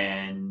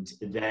 And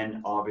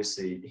then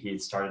obviously he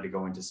had started to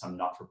go into some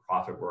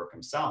not-for-profit work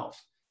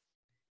himself.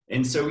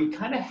 And so he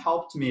kind of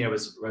helped me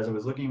as I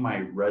was looking at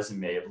my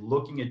resume of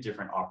looking at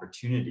different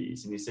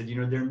opportunities. And he said,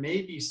 there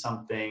may be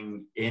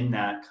something in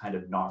that kind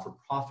of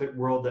not-for-profit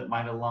world that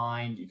might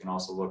align. You can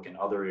also look in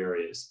other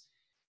areas.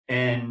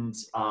 And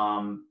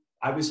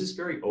I was just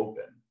very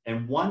open.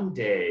 And one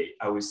day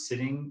I was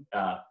sitting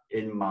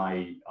in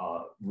my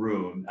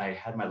room. I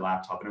had my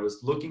laptop and I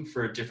was looking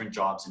for different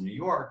jobs in New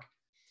York.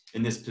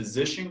 And this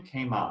position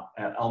came up.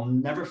 I'll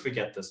never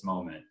forget this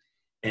moment.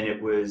 And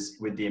it was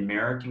with the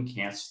American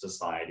Cancer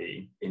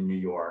Society in New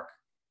York.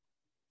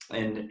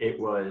 And it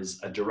was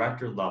a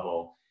director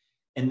level.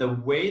 And the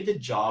way the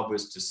job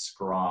was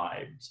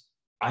described,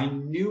 I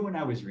knew when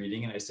I was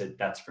reading it, I said,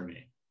 that's for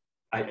me.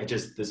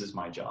 This is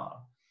my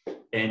job.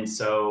 And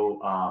so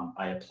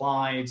I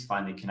applied,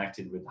 finally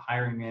connected with the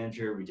hiring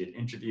manager. We did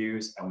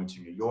interviews. I went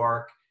to New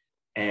York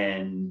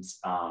and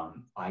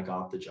I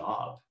got the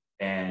job.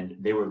 And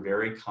they were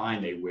very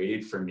kind. They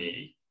waited for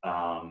me.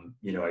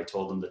 I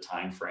told them the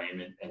time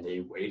frame and they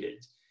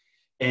waited.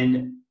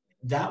 And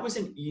that was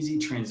an easy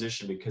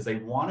transition because they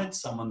wanted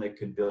someone that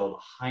could build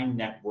high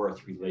net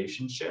worth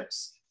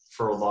relationships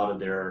for a lot of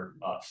their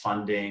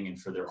funding and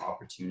for their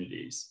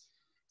opportunities.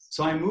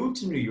 So I moved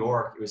to New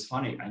York. It was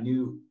funny. I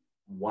knew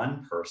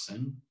one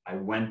person. I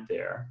went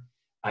there.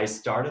 I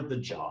started the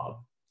job.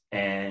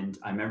 And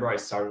I remember I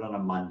started on a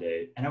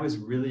Monday and I was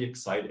really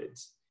excited.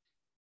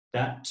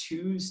 That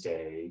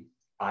Tuesday,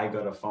 I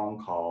got a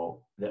phone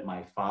call that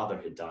my father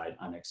had died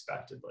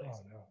unexpectedly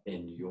Oh no.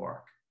 in New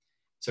York.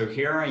 So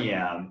here I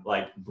am,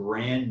 like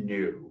brand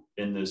new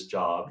in this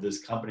job.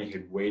 This company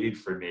had waited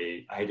for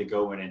me. I had to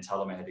go in and tell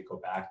them I had to go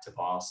back to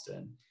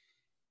Boston.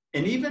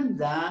 And even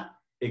that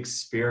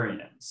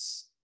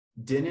experience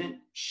didn't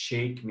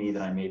shake me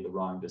that I made the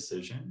wrong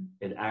decision.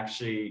 It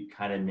actually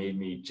kind of made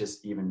me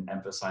just even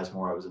emphasize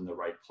more I was in the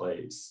right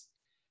place.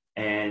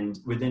 And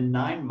within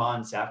 9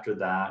 months after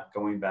that,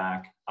 going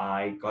back,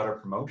 I got a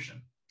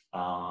promotion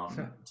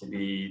to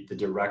be the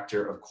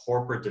director of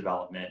corporate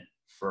development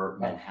for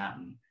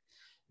Manhattan.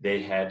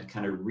 They had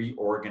kind of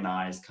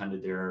reorganized kind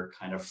of their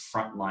kind of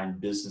frontline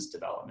business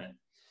development.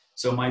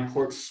 So my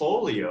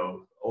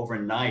portfolio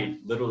overnight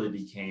literally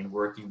became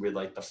working with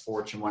like the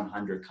Fortune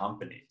 100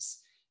 companies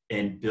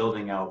and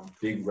building out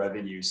big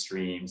revenue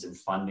streams and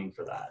funding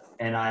for that.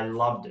 And I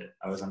loved it.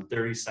 I was on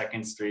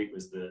 32nd Street,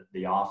 was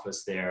the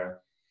office there.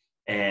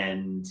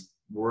 And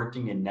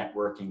working and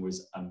networking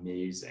was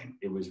amazing.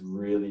 It was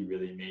really,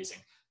 really amazing.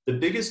 The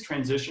biggest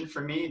transition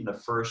for me in the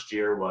first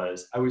year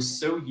was I was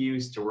so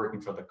used to working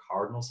for the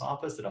Cardinals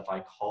office that if I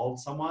called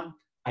someone,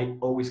 I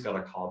always got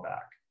a call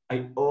back.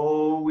 I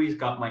always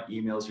got my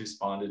emails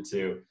responded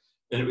to.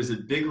 And it was a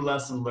big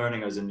lesson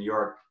learning. I was in New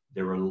York.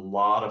 There were a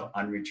lot of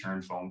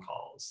unreturned phone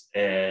calls.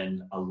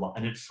 And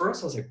at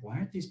first I was like, why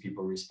aren't these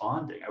people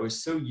responding? I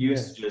was so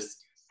used to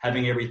just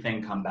having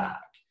everything come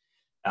back.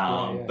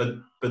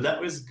 But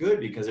that was good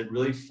because it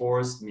really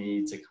forced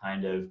me to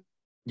kind of,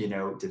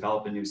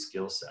 develop a new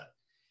skill set.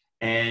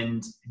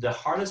 And the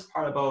hardest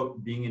part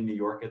about being in New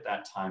York at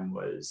that time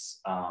was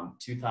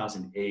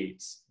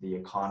 2008, the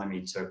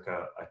economy took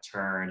a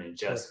turn and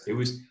just, it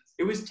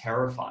was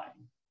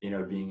terrifying,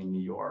 being in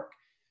New York.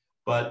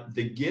 But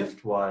the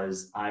gift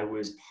was I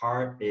was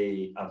part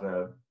of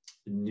a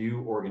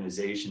new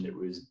organization that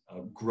was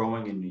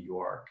growing in New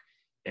York.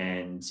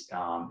 And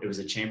it was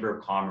a chamber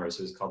of commerce.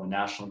 It was called the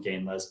National Gay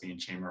and Lesbian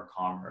Chamber of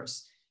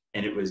Commerce.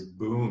 And it was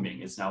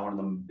booming. It's now one of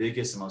the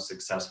biggest and most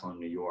successful in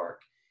New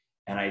York.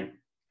 And I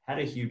had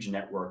a huge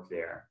network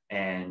there.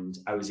 And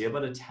I was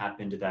able to tap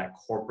into that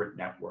corporate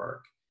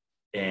network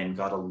and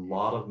got a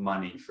lot of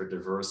money for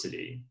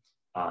diversity,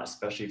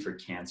 especially for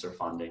cancer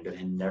funding that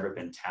had never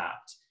been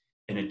tapped.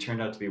 And it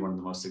turned out to be one of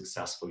the most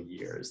successful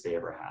years they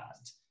ever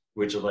had,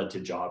 which led to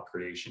job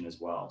creation as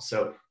well.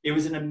 So it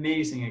was an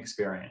amazing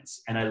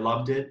experience and I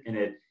loved it. And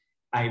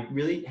I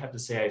really have to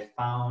say, I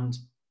found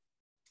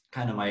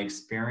kind of my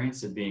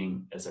experience of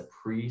being as a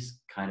priest,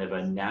 kind of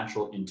a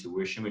natural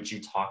intuition, which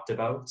you talked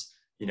about,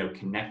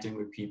 connecting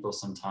with people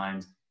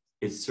sometimes.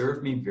 It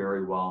served me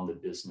very well on the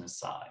business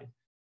side.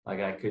 Like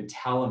I could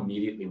tell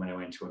immediately when I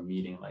went to a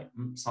meeting, like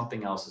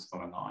something else is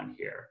going on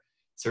here,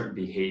 certain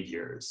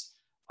behaviors.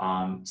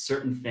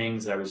 Certain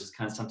things that I was just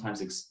kind of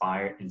sometimes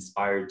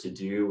inspired to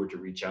do or to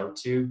reach out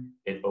to,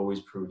 it always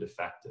proved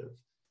effective.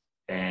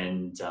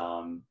 And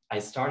I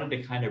started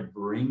to kind of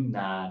bring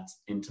that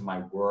into my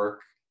work,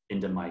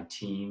 into my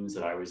teams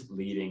that I was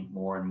leading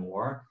more and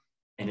more.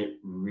 And it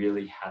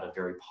really had a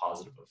very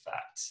positive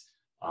effect.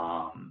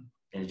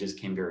 And it just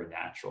came very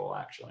natural,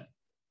 actually.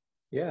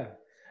 Yeah.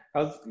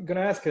 I was going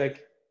to ask,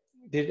 like,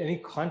 did any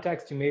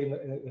contacts you made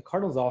in the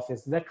Cardinals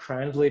office, did that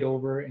translate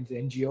over into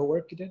NGO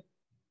work you did?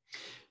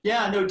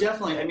 Yeah, no,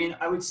 definitely. I mean,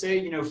 I would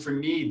say, for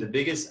me, the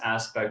biggest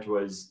aspect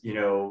was,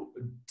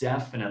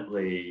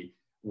 definitely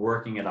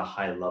working at a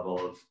high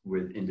level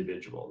with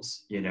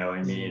individuals,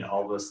 I mean,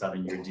 all of a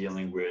sudden you're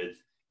dealing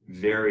with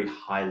very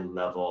high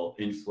level,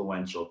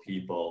 influential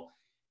people.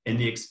 And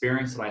the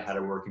experience that I had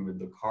of working with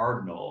the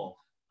Cardinal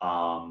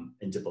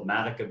in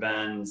diplomatic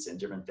events and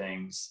different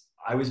things,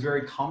 I was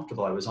very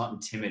comfortable. I was not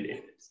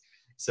intimidated.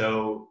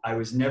 So I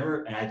was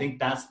never, and I think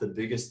that's the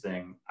biggest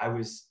thing. I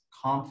was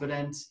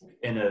confident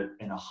in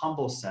a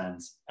humble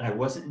sense, and I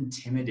wasn't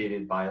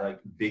intimidated by like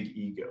big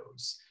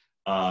egos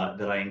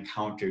that I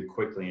encountered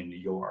quickly in New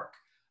York.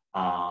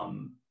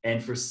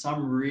 And for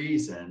some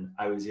reason,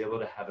 I was able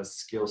to have a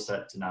skill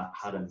set to know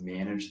how to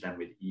manage them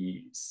with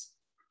ease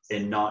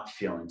and not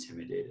feel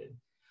intimidated.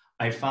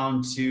 I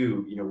found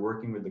too,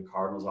 working with the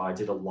Cardinals, I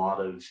did a lot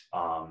of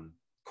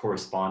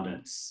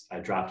correspondence. I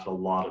drafted a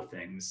lot of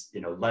things,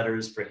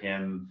 letters for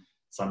him.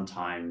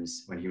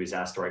 Sometimes when he was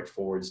asked to write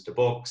forwards to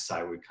books,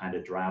 I would kind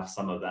of draft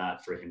some of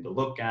that for him to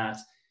look at.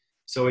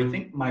 So I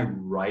think my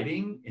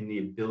writing and the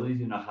ability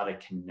to know how to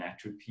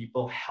connect with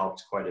people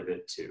helped quite a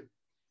bit too.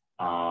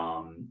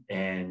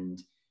 And,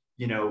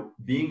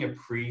 being a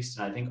priest,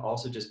 and I think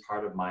also just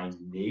part of my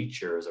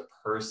nature as a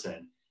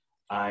person,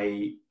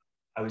 I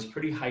was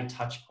pretty high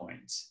touch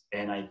points.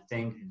 And I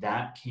think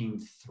that came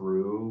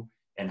through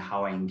in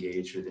how I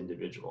engaged with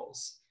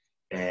individuals.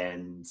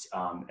 And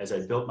as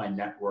I built my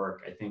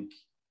network, I think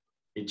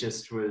it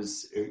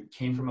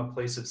came from a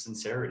place of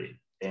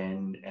sincerity.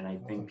 And I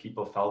think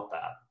people felt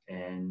that.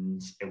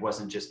 And it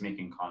wasn't just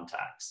making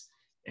contacts.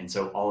 And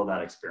so all of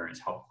that experience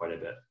helped quite a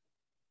bit.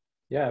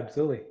 Yeah,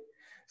 absolutely.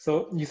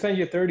 So you spent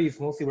your 30s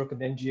mostly work with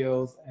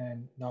NGOs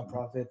and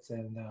nonprofits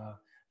and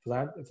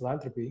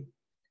philanthropy.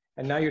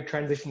 And now you're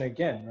transitioning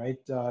again, right,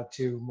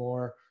 to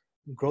more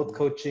growth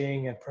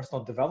coaching and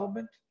personal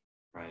development.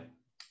 Right.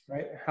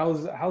 Right.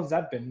 How's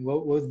that been?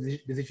 What was the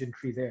decision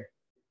tree there?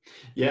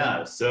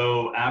 Yeah.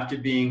 So after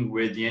being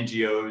with the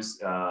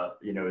NGOs,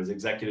 as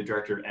executive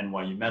director at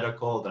NYU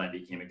Medical, then I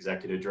became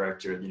executive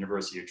director at the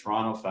University of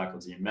Toronto,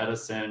 Faculty of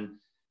Medicine.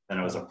 Then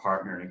I was a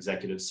partner in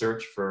executive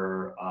search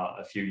for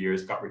a few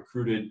years, got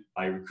recruited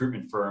by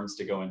recruitment firms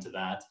to go into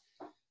that.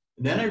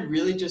 And then I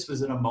really just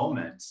was in a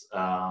moment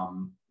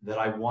that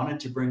I wanted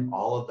to bring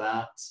all of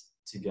that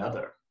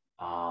together.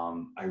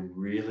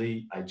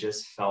 I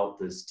just felt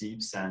this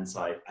deep sense.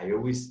 I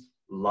always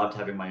loved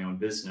having my own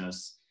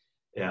business.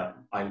 Yeah,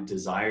 I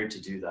desired to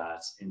do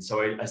that. And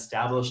so I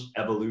established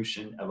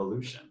Evolution.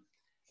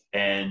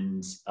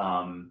 And,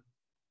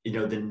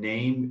 the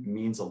name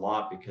means a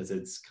lot because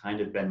it's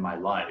kind of been my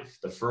life.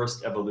 The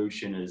first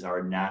evolution is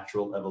our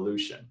natural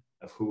evolution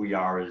of who we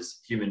are as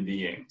human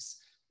beings,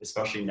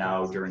 especially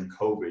now during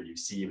COVID. You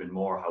see even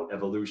more how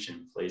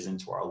evolution plays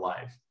into our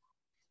life.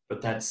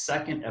 But that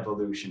second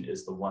evolution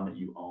is the one that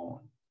you own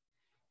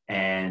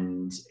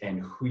and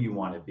who you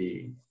want to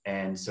be.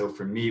 And so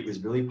for me, it was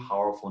really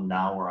powerful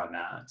now where I'm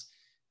at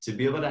to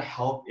be able to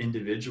help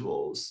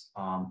individuals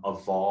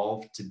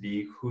evolve to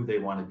be who they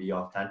want to be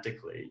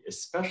authentically,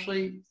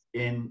 especially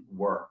in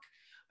work.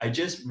 I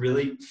just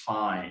really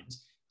find,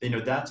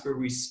 that's where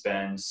we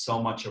spend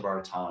so much of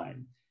our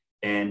time.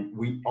 And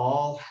we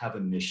all have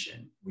a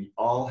mission. We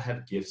all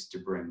have gifts to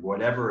bring,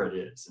 whatever it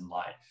is in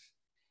life.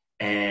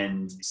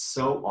 And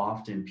so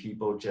often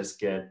people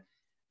just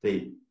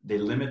they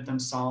limit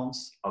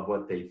themselves of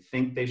what they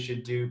think they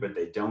should do, but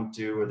they don't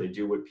do, or they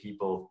do what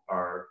people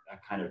are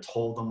kind of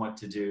told them what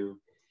to do.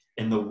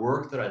 And the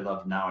work that I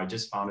love now, I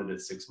just founded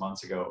it 6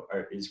 months ago,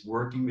 is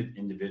working with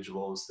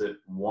individuals that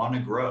want to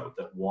grow,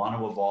 that want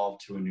to evolve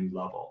to a new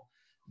level,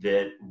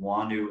 that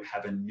want to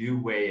have a new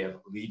way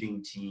of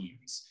leading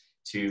teams,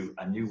 to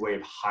a new way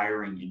of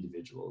hiring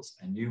individuals,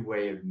 a new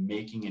way of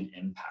making an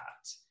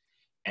impact.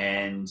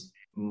 And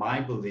my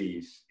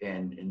belief,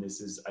 and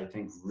this is, I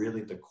think,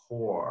 really the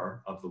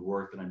core of the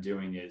work that I'm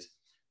doing, is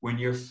when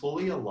you're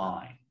fully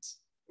aligned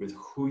with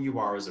who you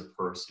are as a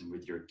person,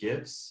 with your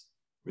gifts,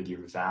 with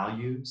your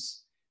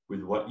values,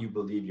 with what you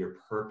believe your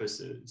purpose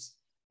is,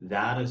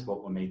 that is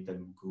what will make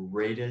the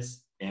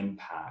greatest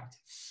impact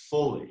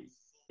fully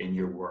in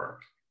your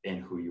work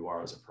and who you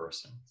are as a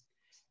person.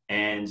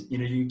 And,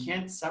 you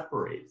can't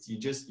separate. You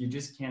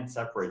just can't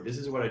separate. This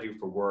is what I do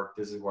for work.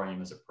 This is where I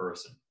am as a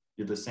person.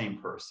 You're the same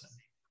person.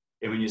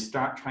 And when you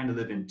start trying to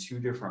live in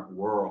two different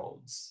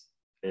worlds,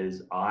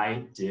 as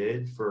I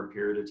did for a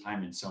period of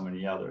time and so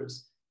many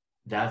others,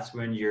 that's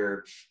when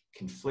you're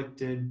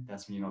conflicted.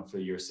 That's when you don't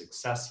feel you're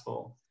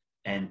successful.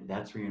 And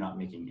that's when you're not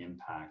making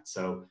impact.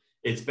 So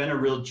it's been a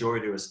real joy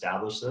to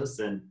establish this.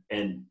 And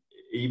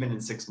even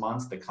in 6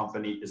 months, the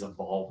company is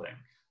evolving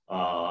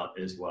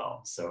as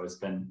well. So it's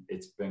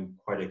been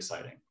quite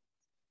exciting.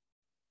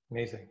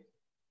 Amazing.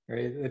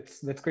 Right.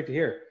 That's great to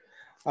hear.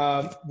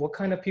 What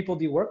kind of people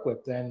do you work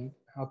with, and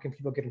how can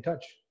people get in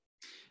touch?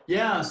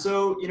 Yeah,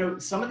 so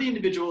some of the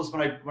individuals,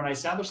 when I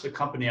established the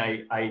company,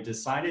 I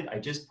decided I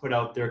just put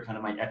out there kind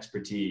of my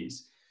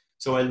expertise.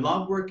 So I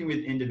love working with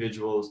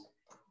individuals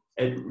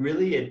at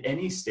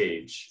any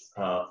stage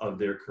of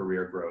their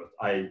career growth.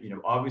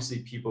 Obviously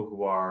people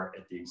who are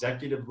at the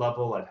executive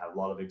level, I've had a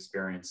lot of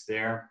experience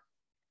there.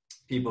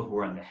 People who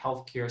are in the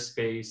healthcare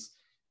space,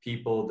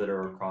 people that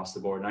are across the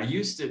board. And I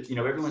used to,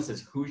 everyone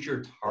says, who's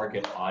your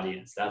target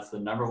audience? That's the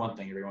number one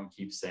thing everyone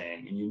keeps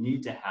saying, and you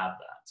need to have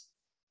that.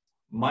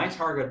 My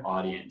target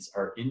audience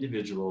are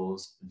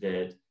individuals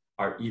that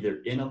are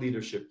either in a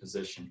leadership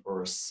position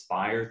or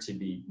aspire to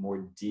be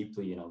more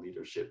deeply in a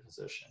leadership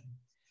position,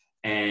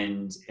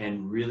 and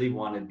really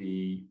want to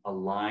be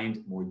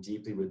aligned more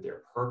deeply with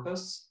their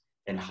purpose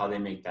and how they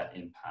make that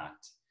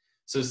impact.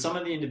 So some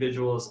of the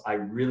individuals I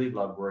really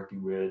love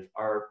working with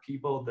are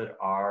people that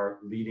are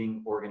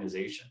leading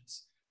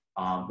organizations,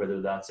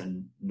 whether that's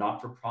in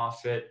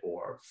not-for-profit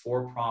or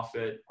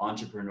for-profit,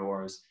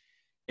 entrepreneurs,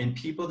 and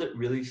people that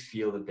really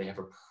feel that they have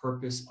a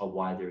purpose of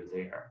why they're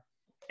there.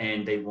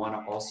 And they want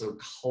to also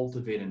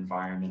cultivate an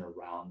environment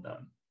around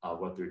them,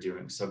 what they're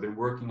doing. So I've been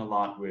working a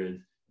lot with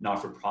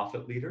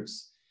not-for-profit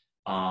leaders,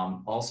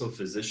 also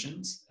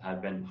physicians.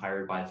 I've been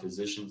hired by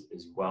physicians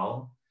as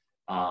well.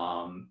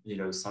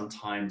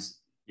 Sometimes,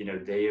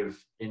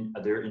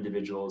 they're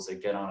individuals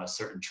that get on a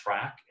certain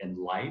track in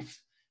life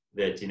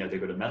that, they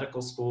go to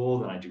medical school,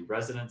 then I do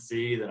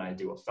residency, then I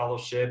do a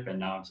fellowship, and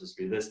now I'm supposed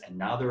to be this. And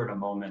now they're at a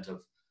moment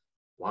of,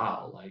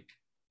 wow, like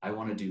I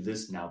want to do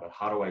this now, but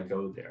how do I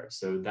go there?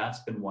 So that's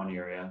been one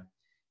area.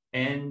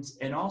 And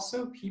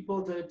also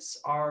people that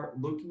are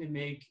looking to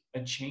make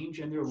a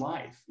change in their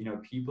life,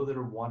 people that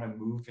want to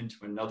move into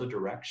another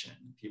direction,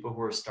 people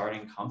who are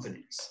starting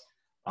companies,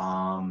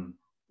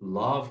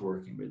 love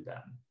working with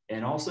them.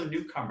 And also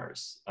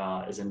newcomers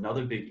is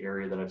another big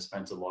area that I've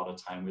spent a lot of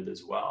time with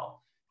as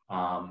well.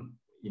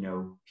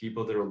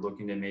 People that are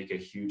looking to make a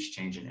huge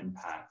change and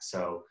impact.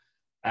 So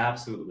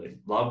absolutely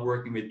love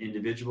working with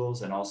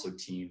individuals and also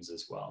teams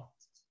as well.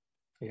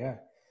 Yeah.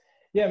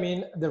 I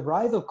mean, the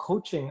rise of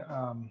coaching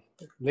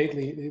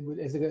lately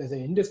as an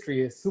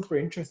industry is super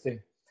interesting,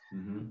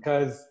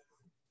 because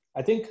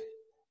I think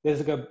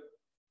there's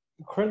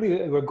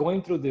currently we're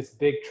going through this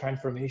big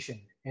transformation,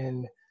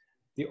 and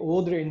the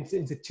older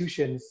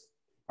institutions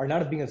are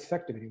not being as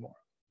effective anymore.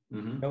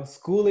 Mm-hmm. You know,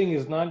 schooling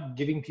is not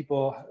driving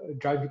people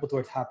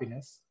towards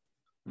happiness,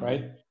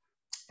 right?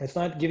 Mm-hmm. It's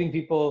not giving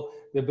people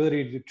the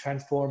ability to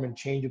transform and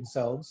change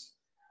themselves.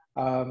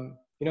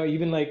 You know,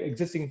 even like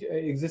existing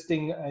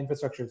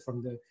infrastructures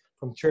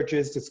from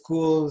churches to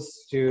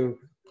schools to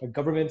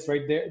governments,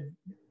 right?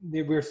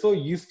 We're so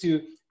used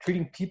to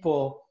treating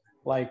people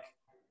like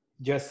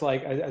just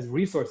like as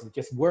resources,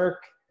 just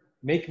work,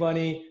 make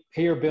money,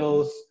 pay your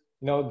bills,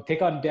 you know,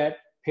 take on debt,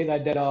 pay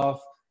that debt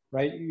off,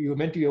 right? You're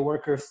meant to be a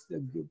worker,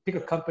 pick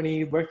a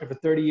company, work there for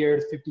 30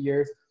 years, 50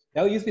 years.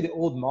 That used to be the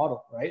old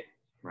model, right?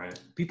 Right.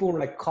 People were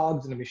like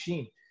cogs in a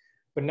machine.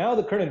 But now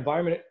the current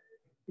environment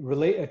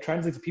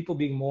translates to people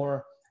being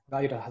more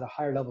valued at a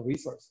higher level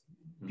resource.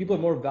 People are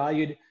more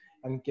valued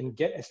and can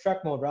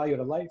extract more value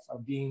out of life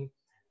of being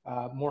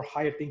more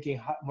higher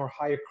thinking, more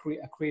higher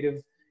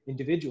creative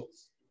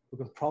individuals who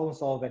can problem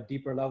solve at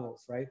deeper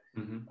levels, right?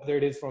 Mm-hmm. Whether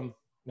it is from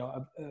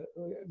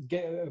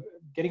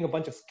getting a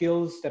bunch of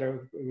skills that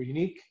are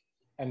unique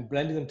and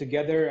blending them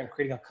together and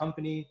creating a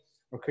company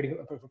or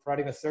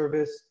providing a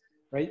service,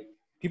 right?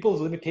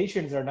 People's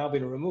limitations are now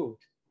being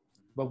removed.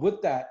 But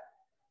with that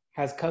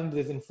has come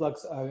this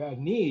influx of a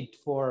need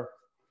for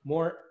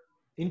more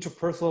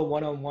interpersonal,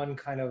 one-on-one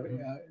kind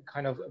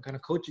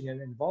of coaching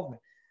and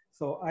involvement.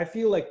 So I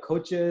feel like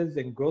coaches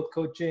and growth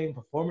coaching,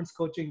 performance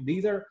coaching,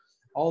 these are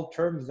all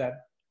terms that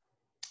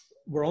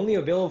were only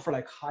available for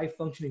like high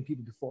functioning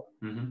people before.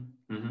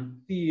 Mm-hmm. Mm-hmm.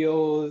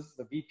 CEOs,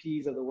 the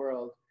VPs of the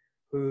world,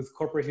 whose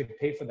corporation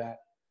pay for that.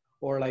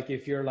 Or like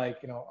if you're like,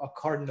 you know, a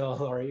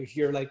cardinal, or if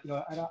you're like, you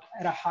know,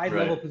 at a high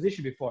level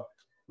position before.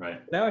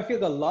 Right. Now I feel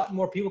like a lot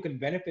more people can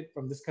benefit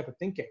from this type of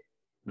thinking.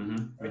 Mm-hmm.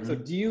 Right. Mm-hmm. So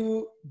do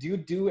you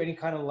do any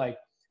kind of like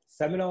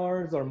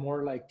seminars or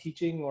more like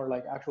teaching or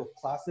like actual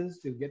classes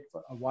to get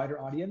a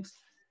wider audience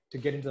to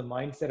get into the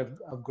mindset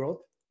of growth?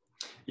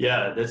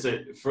 Yeah, that's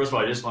it. First of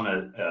all, I just want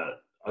to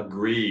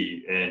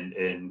agree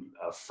and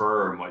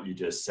affirm what you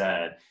just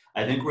said.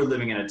 I think we're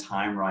living in a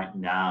time right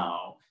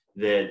now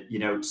that, you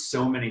know,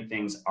 so many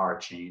things are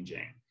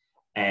changing.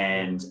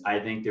 And I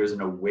think there's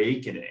an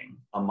awakening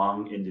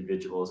among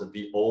individuals of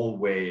the old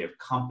way of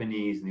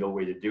companies and the old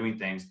way of doing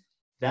things.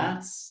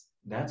 That's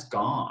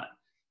gone.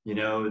 You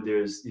know,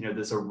 there's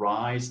a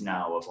rise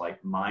now of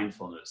like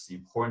mindfulness, the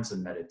importance of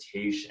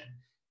meditation,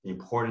 the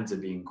importance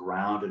of being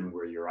grounded in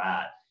where you're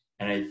at.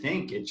 And I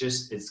think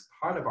it's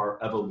part of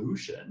our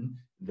evolution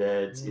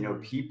that, you know,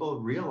 people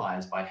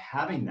realize by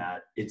having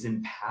that, it's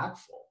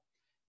impactful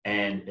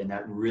and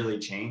that really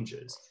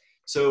changes.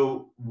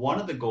 So one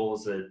of the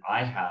goals that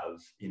I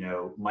have, you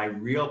know, my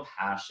real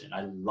passion,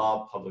 I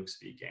love public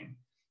speaking.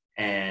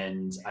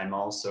 And I'm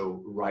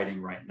also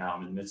writing right now.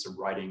 I'm in the midst of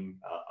writing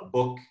a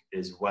book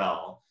as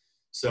well.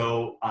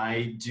 So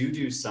I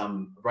do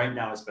some, right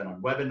now it's been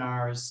on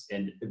webinars,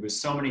 and it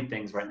was so many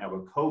things right now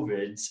with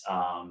COVID,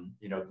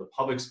 you know, the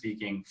public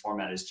speaking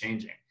format is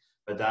changing,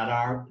 but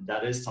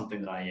that is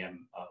something that I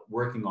am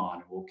working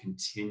on and will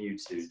continue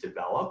to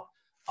develop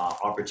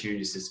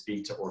opportunities to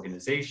speak to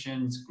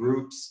organizations,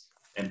 groups,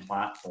 and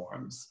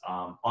platforms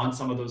on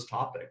some of those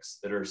topics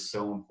that are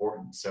so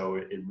important. So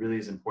it really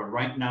is important.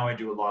 Right now I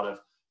do a lot of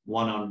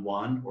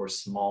one-on-one or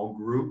small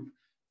group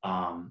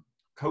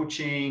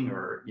coaching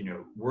or, you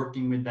know,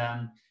 working with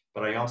them,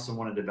 but I also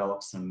want to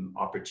develop some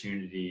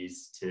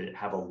opportunities to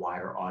have a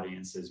wider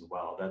audience as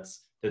well.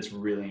 That's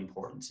really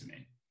important to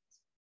me.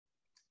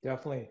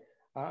 Definitely.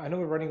 I know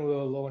we're running a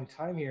little low on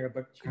time here,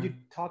 but could you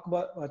talk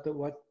about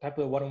what type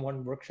of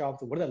one-on-one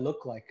workshops, what does that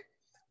look like?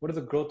 What does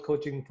the growth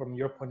coaching from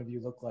your point of view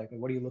look like? And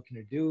what are you looking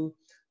to do?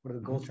 What are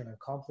the goals trying to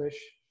accomplish?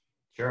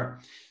 Sure.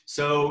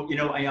 So, you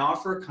know, I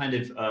offer kind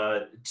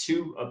of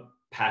two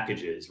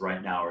packages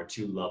right now, or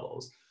two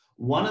levels.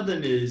 One of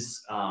them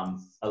is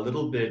a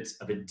little bit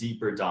of a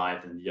deeper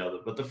dive than the other,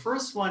 but the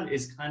first one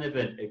is kind of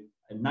a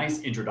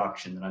nice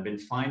introduction that I've been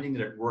finding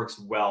that it works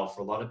well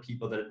for a lot of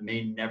people that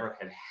may never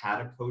have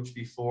had a coach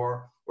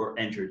before or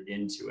entered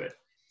into it.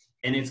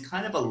 And it's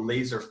kind of a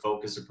laser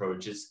focused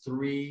approach. It's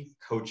 3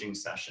 coaching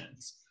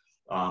sessions.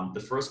 The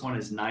first one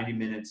is 90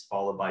 minutes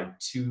followed by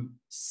 2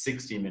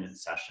 60-minute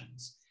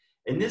sessions.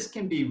 And this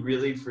can be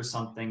really for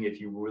something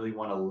if you really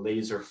want to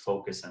laser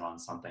focus in on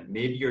something.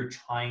 Maybe you're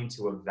trying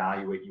to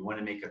evaluate, you want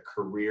to make a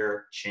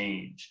career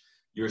change.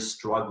 You're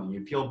struggling,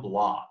 you feel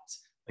blocked.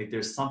 Like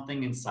there's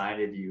something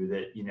inside of you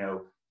that, you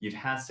know, you've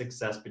had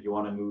success, but you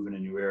want to move in a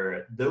new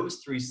area. Those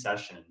 3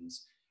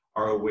 sessions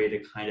are a way to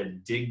kind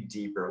of dig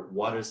deeper.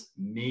 What is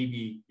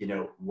maybe, you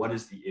know, what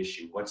is the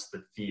issue? What's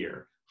the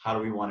fear? How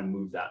do we want to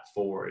move that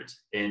forward?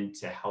 And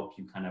to help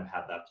you kind of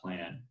have that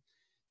plan.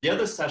 The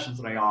other sessions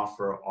that I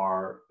offer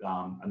are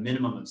a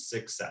minimum of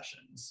 6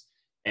 sessions,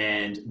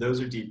 and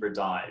those are deeper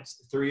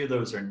dives. 3 of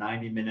those are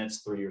 90 minutes,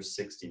 3 are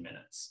 60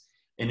 minutes.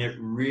 And it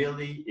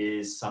really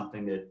is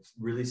something that's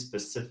really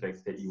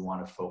specific that you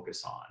want to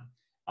focus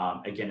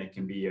on. Again, it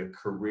can be a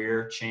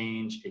career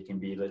change. It can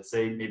be, let's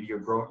say, maybe you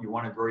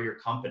want to grow your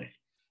company,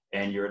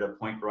 and you're at a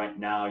point right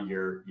now,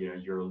 you're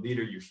a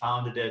leader, you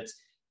founded it,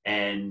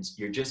 and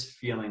you're just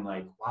feeling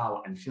like,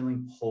 wow, I'm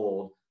feeling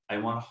pulled. I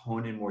want to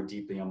hone in more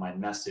deeply on my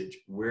message.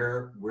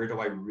 Where do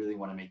I really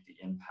want to make the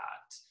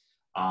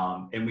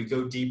impact? And we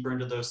go deeper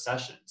into those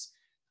sessions.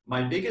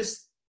 My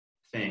biggest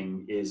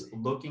thing is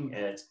looking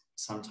at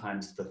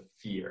sometimes the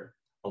fear.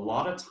 A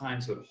lot of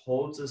times what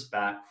holds us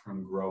back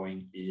from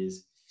growing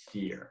is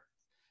fear,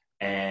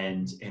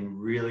 and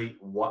really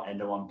and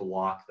to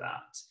unblock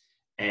that,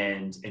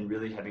 and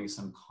really having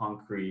some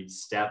concrete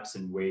steps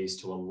and ways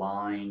to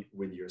align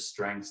with your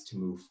strengths to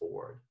move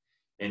forward.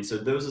 And so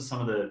those are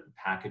some of the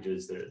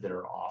packages that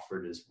are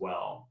offered as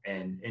well.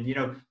 And you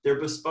know, they're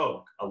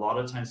bespoke. A lot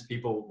of times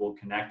people will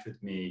connect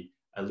with me,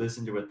 I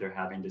listen to what they're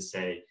having to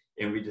say,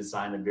 and we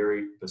design a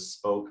very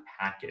bespoke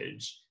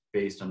package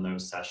based on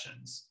those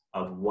sessions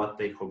of what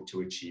they hope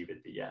to achieve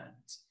at the end.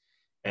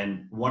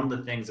 And one of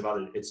the things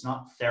about it, it's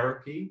not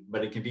therapy,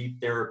 but it can be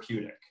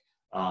therapeutic,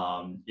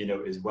 you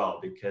know, as well,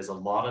 because a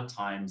lot of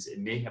times it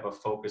may have a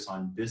focus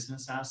on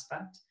business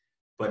aspect,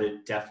 but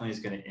it definitely is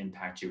going to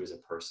impact you as a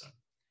person,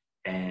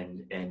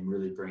 and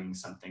really bringing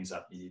some things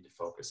up you need to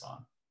focus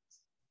on.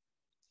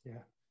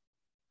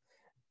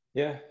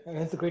 Yeah, and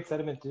that's a great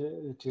sentiment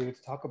to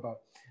talk about.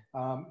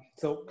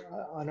 So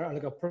on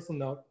like a personal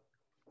note,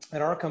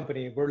 at our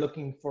company, we're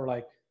looking for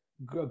like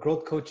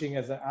growth coaching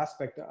as an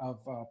aspect of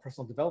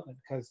personal development,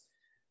 because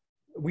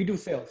we do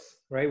sales,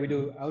 right? We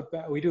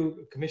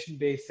do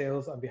commission-based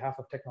sales on behalf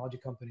of technology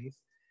companies.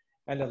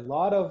 And a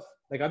lot of,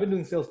 like, I've been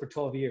doing sales for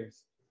 12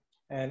 years.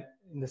 And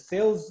in the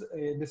sales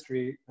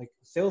industry, like,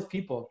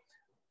 salespeople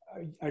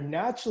are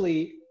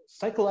naturally,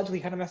 psychologically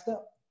kind of messed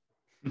up,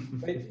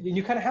 right? And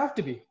you kind of have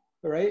to be,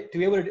 right? To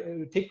be able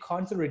to take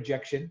constant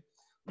rejection,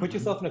 put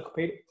yourself in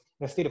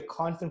a state of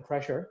constant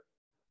pressure,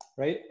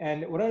 right?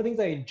 And one of the things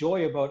I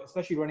enjoy about,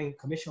 especially running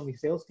commission-only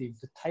sales teams,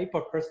 the type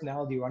of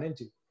personality you run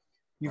into.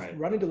 You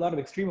run into a lot of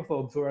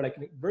extremophobes who are like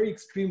very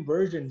extreme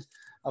versions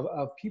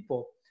of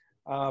people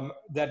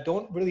that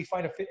don't really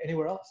find a fit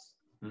anywhere else.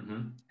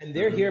 And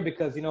they're here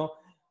because, you know,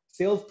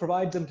 sales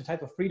provides them the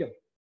type of freedom,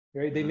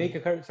 right? They make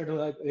a certain,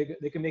 like,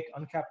 they can make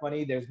uncapped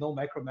money. There's no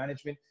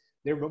micromanagement.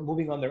 They're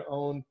moving on their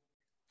own,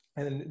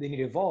 and they need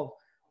to evolve.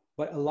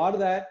 But a lot of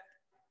that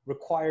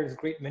requires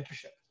great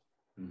mentorship.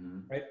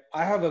 Right?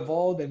 I have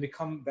evolved and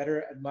become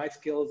better at my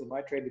skills and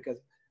my trade because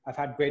I've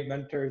had great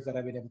mentors that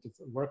I've been able to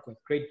work with,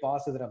 great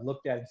bosses that I've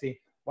looked at and say,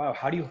 wow,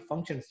 how do you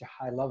function at such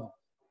a high level?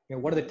 You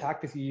know, what are the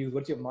tactics you use?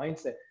 What's your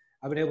mindset?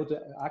 I've been able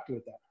to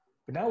activate that.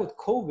 But now with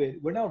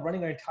COVID, we're now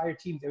running our entire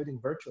teams, everything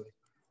virtually.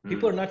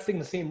 People are not sitting in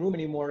the same room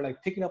anymore,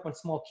 like picking up on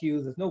small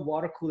cues. There's no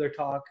water cooler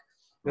talk.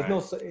 There's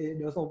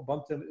no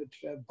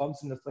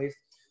bumps in the place.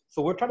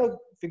 So we're trying to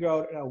figure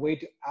out a way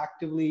to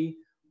actively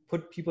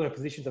put people in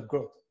positions of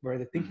growth, where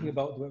they're thinking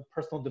about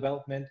personal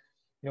development,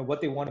 you know, what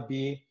they want to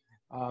be,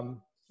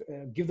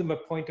 give them a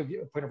point of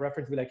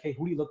reference, be like, hey,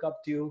 who do you look up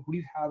to? Who do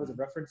you have as a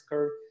reference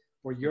curve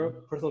for your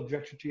personal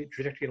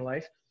trajectory in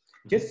life?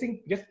 Just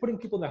putting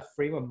people in that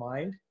frame of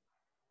mind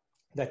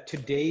that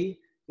today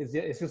is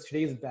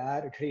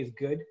bad or today is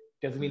good,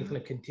 doesn't mean it's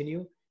going to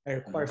continue. And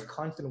it requires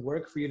constant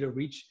work for you to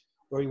reach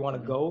where you want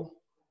to go.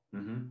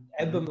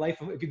 Ebb and life,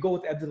 if you go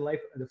with ebbs and life,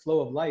 the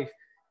flow of life,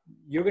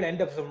 you're going to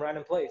end up in some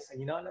random place, and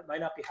you might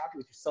not be happy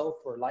with yourself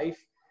for life,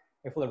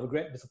 and full of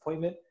regret,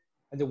 disappointment.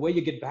 And the way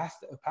you get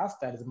past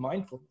that is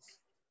mindfulness.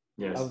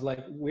 Of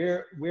like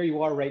where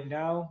you are right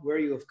now, where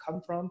you have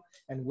come from,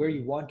 and where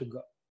you want to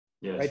go.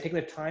 Right? Taking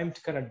the time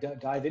to kind of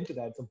dive into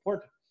that, it's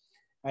important.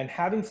 And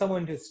having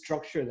someone to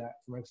structure that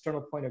from an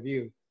external point of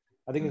view,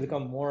 I think has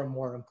become more and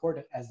more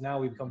important as now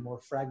we become more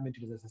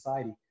fragmented as a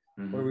society,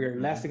 where we are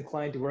less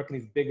inclined to work in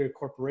these bigger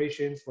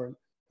corporations. We're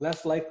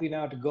less likely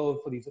now to go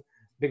for these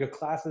bigger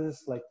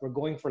classes. Like, we're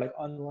going for like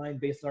online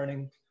based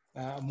learning,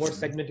 more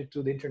segmented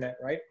to the internet,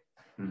 right?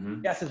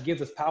 Yes, it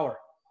gives us power,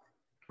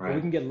 but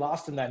we can get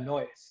lost in that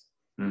noise.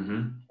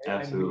 Absolutely.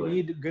 And we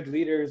need good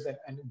leaders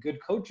and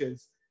good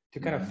coaches to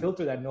kind of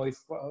filter that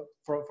noise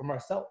from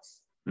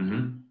ourselves.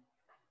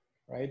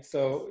 Right?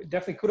 So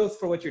definitely kudos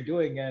for what you're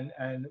doing,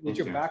 and with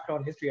your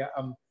background history,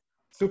 I'm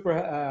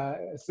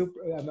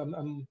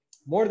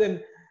I'm more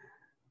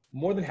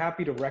than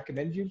happy to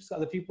recommend you to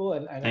other people.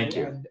 And I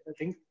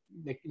think,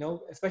 like, you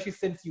know, especially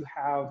since you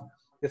have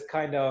this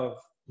kind of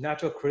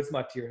natural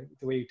charisma to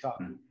the way you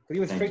talk,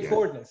 even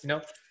straightforwardness. You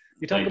know,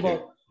 you talk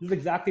about this is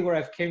exactly where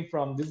I've came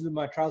from. This is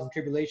my trials and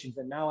tribulations,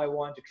 and now I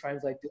want to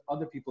translate to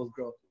other people's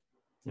growth.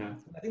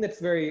 I think that's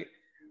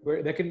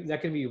that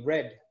can be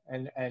read,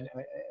 and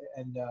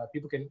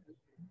people can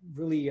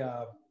really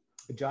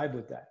jive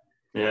with that.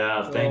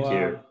 Thank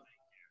you.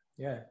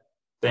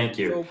 Thank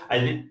you. So, I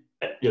think.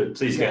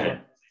 Please go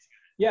ahead.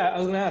 I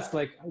was gonna ask,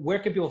 like, where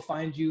can people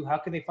find you? How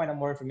can they find out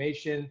more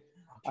information?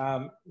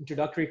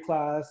 Introductory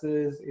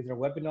classes, is there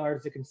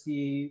webinars they can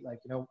see? Like,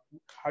 you know,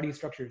 how do you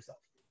structure yourself?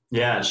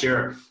 Yeah,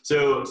 sure.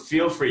 So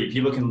feel free.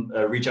 People can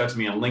reach out to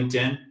me on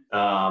LinkedIn.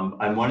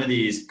 I'm one of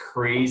these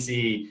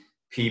crazy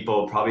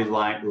people, probably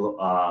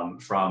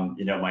from,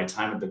 you know, my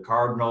time at the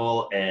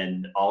Cardinal,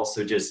 and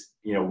also just,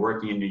 you know,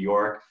 working in New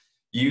York.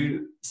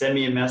 You send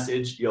me a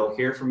message, you'll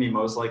hear from me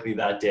most likely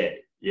that day.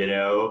 you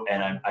know,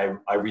 and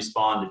I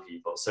respond to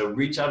people. So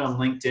reach out on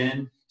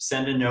LinkedIn,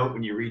 send a note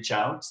when you reach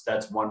out.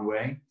 That's one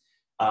way.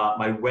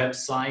 My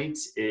website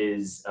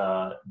is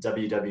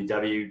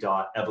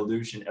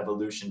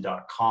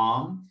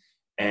www.evolutionevolution.com,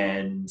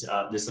 and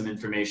there's some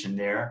information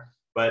there.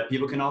 But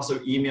people can also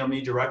email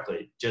me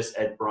directly, just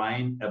at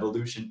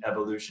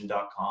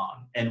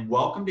brianevolutionevolution.com. And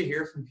welcome to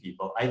hear from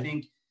people. I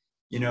think,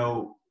 you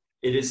know,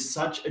 it is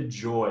such a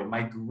joy.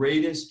 My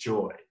greatest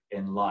joy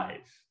in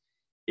life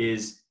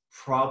is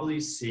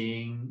probably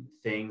seeing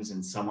things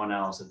in someone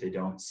else that they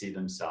don't see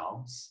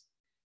themselves,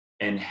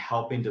 and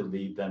helping to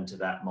lead them to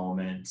that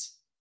moment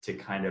to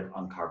kind of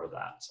uncover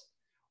that.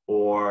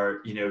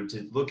 Or, you know,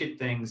 to look at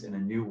things in a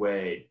new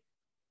way.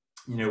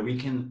 You know,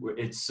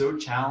 it's so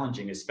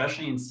challenging,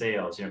 especially in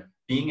sales, you know,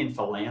 being in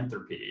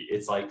philanthropy,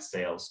 it's like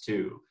sales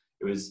too.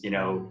 It was, you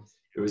know,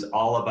 it was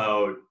all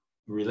about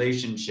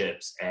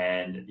relationships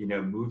and, you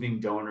know,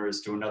 moving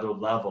donors to another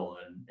level,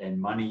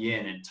 and money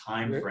in, and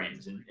time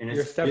frames. And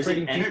you're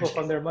separating people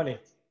from their money.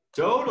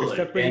 Totally. You're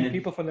separating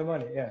people from their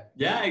money. Yeah.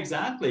 Yeah,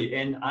 exactly.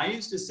 And I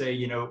used to say,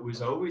 you know, it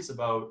was always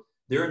about,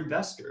 they're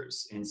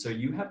investors. And so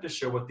you have to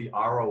show what the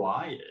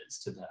ROI is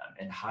to them.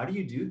 And how do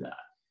you do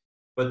that?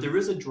 But there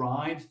is a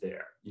drive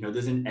there, you know,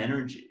 there's an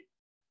energy.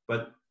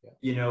 But,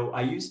 you know,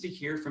 I used to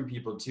hear from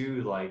people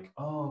too, like,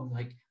 oh,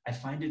 like, I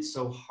find it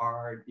so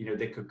hard, you know,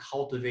 they could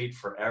cultivate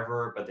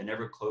forever, but they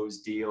never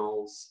close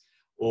deals.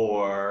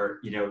 Or,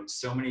 you know,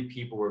 so many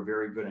people were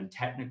very good in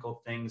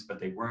technical things, but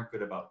they weren't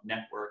good about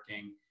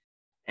networking.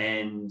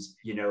 And,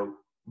 you know,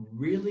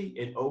 really,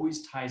 it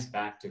always ties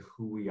back to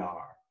who we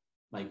are,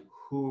 like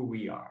who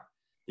we are.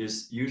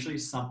 There's usually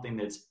something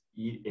that's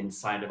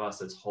inside of us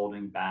that's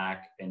holding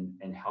back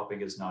and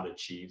helping us not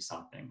achieve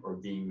something, or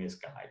being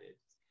misguided.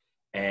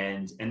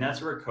 And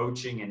that's where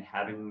coaching and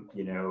having,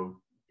 you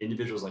know,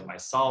 individuals like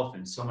myself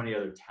and so many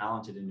other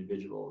talented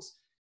individuals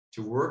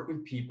to work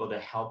with people to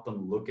help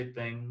them look at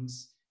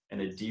things in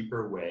a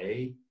deeper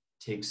way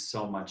takes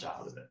so much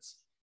out of it.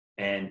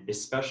 And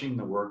especially in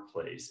the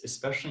workplace,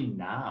 especially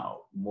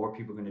now, more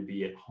people are going to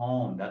be at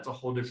home. That's a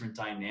whole different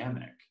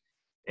dynamic.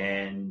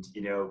 And,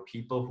 you know,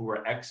 people who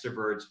are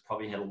extroverts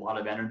probably had a lot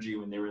of energy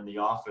when they were in the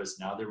office.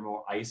 Now they're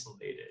more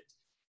isolated.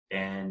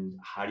 And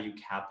how do you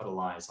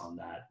capitalize on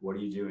that? What are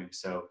you doing?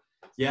 So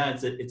yeah,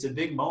 it's a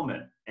big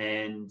moment.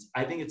 And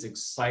I think it's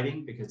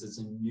exciting because it's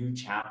a new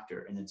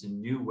chapter, and it's a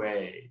new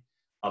way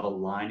of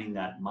aligning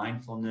that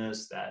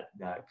mindfulness, that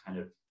kind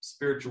of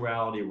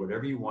spirituality,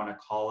 whatever you want to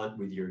call it,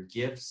 with your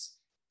gifts.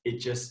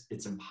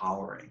 It's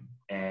empowering.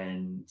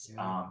 And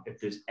if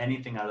there's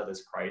anything out of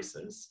this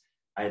crisis,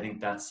 I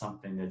think that's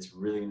something that's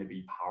really going to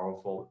be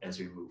powerful as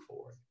we move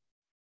forward.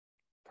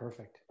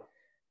 Perfect.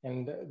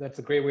 And that's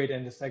a great way to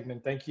end the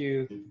segment. Thank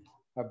you,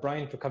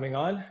 Brian, for coming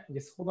on.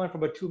 Just hold on for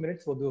about 2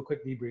 minutes. We'll do a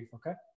quick debrief, okay?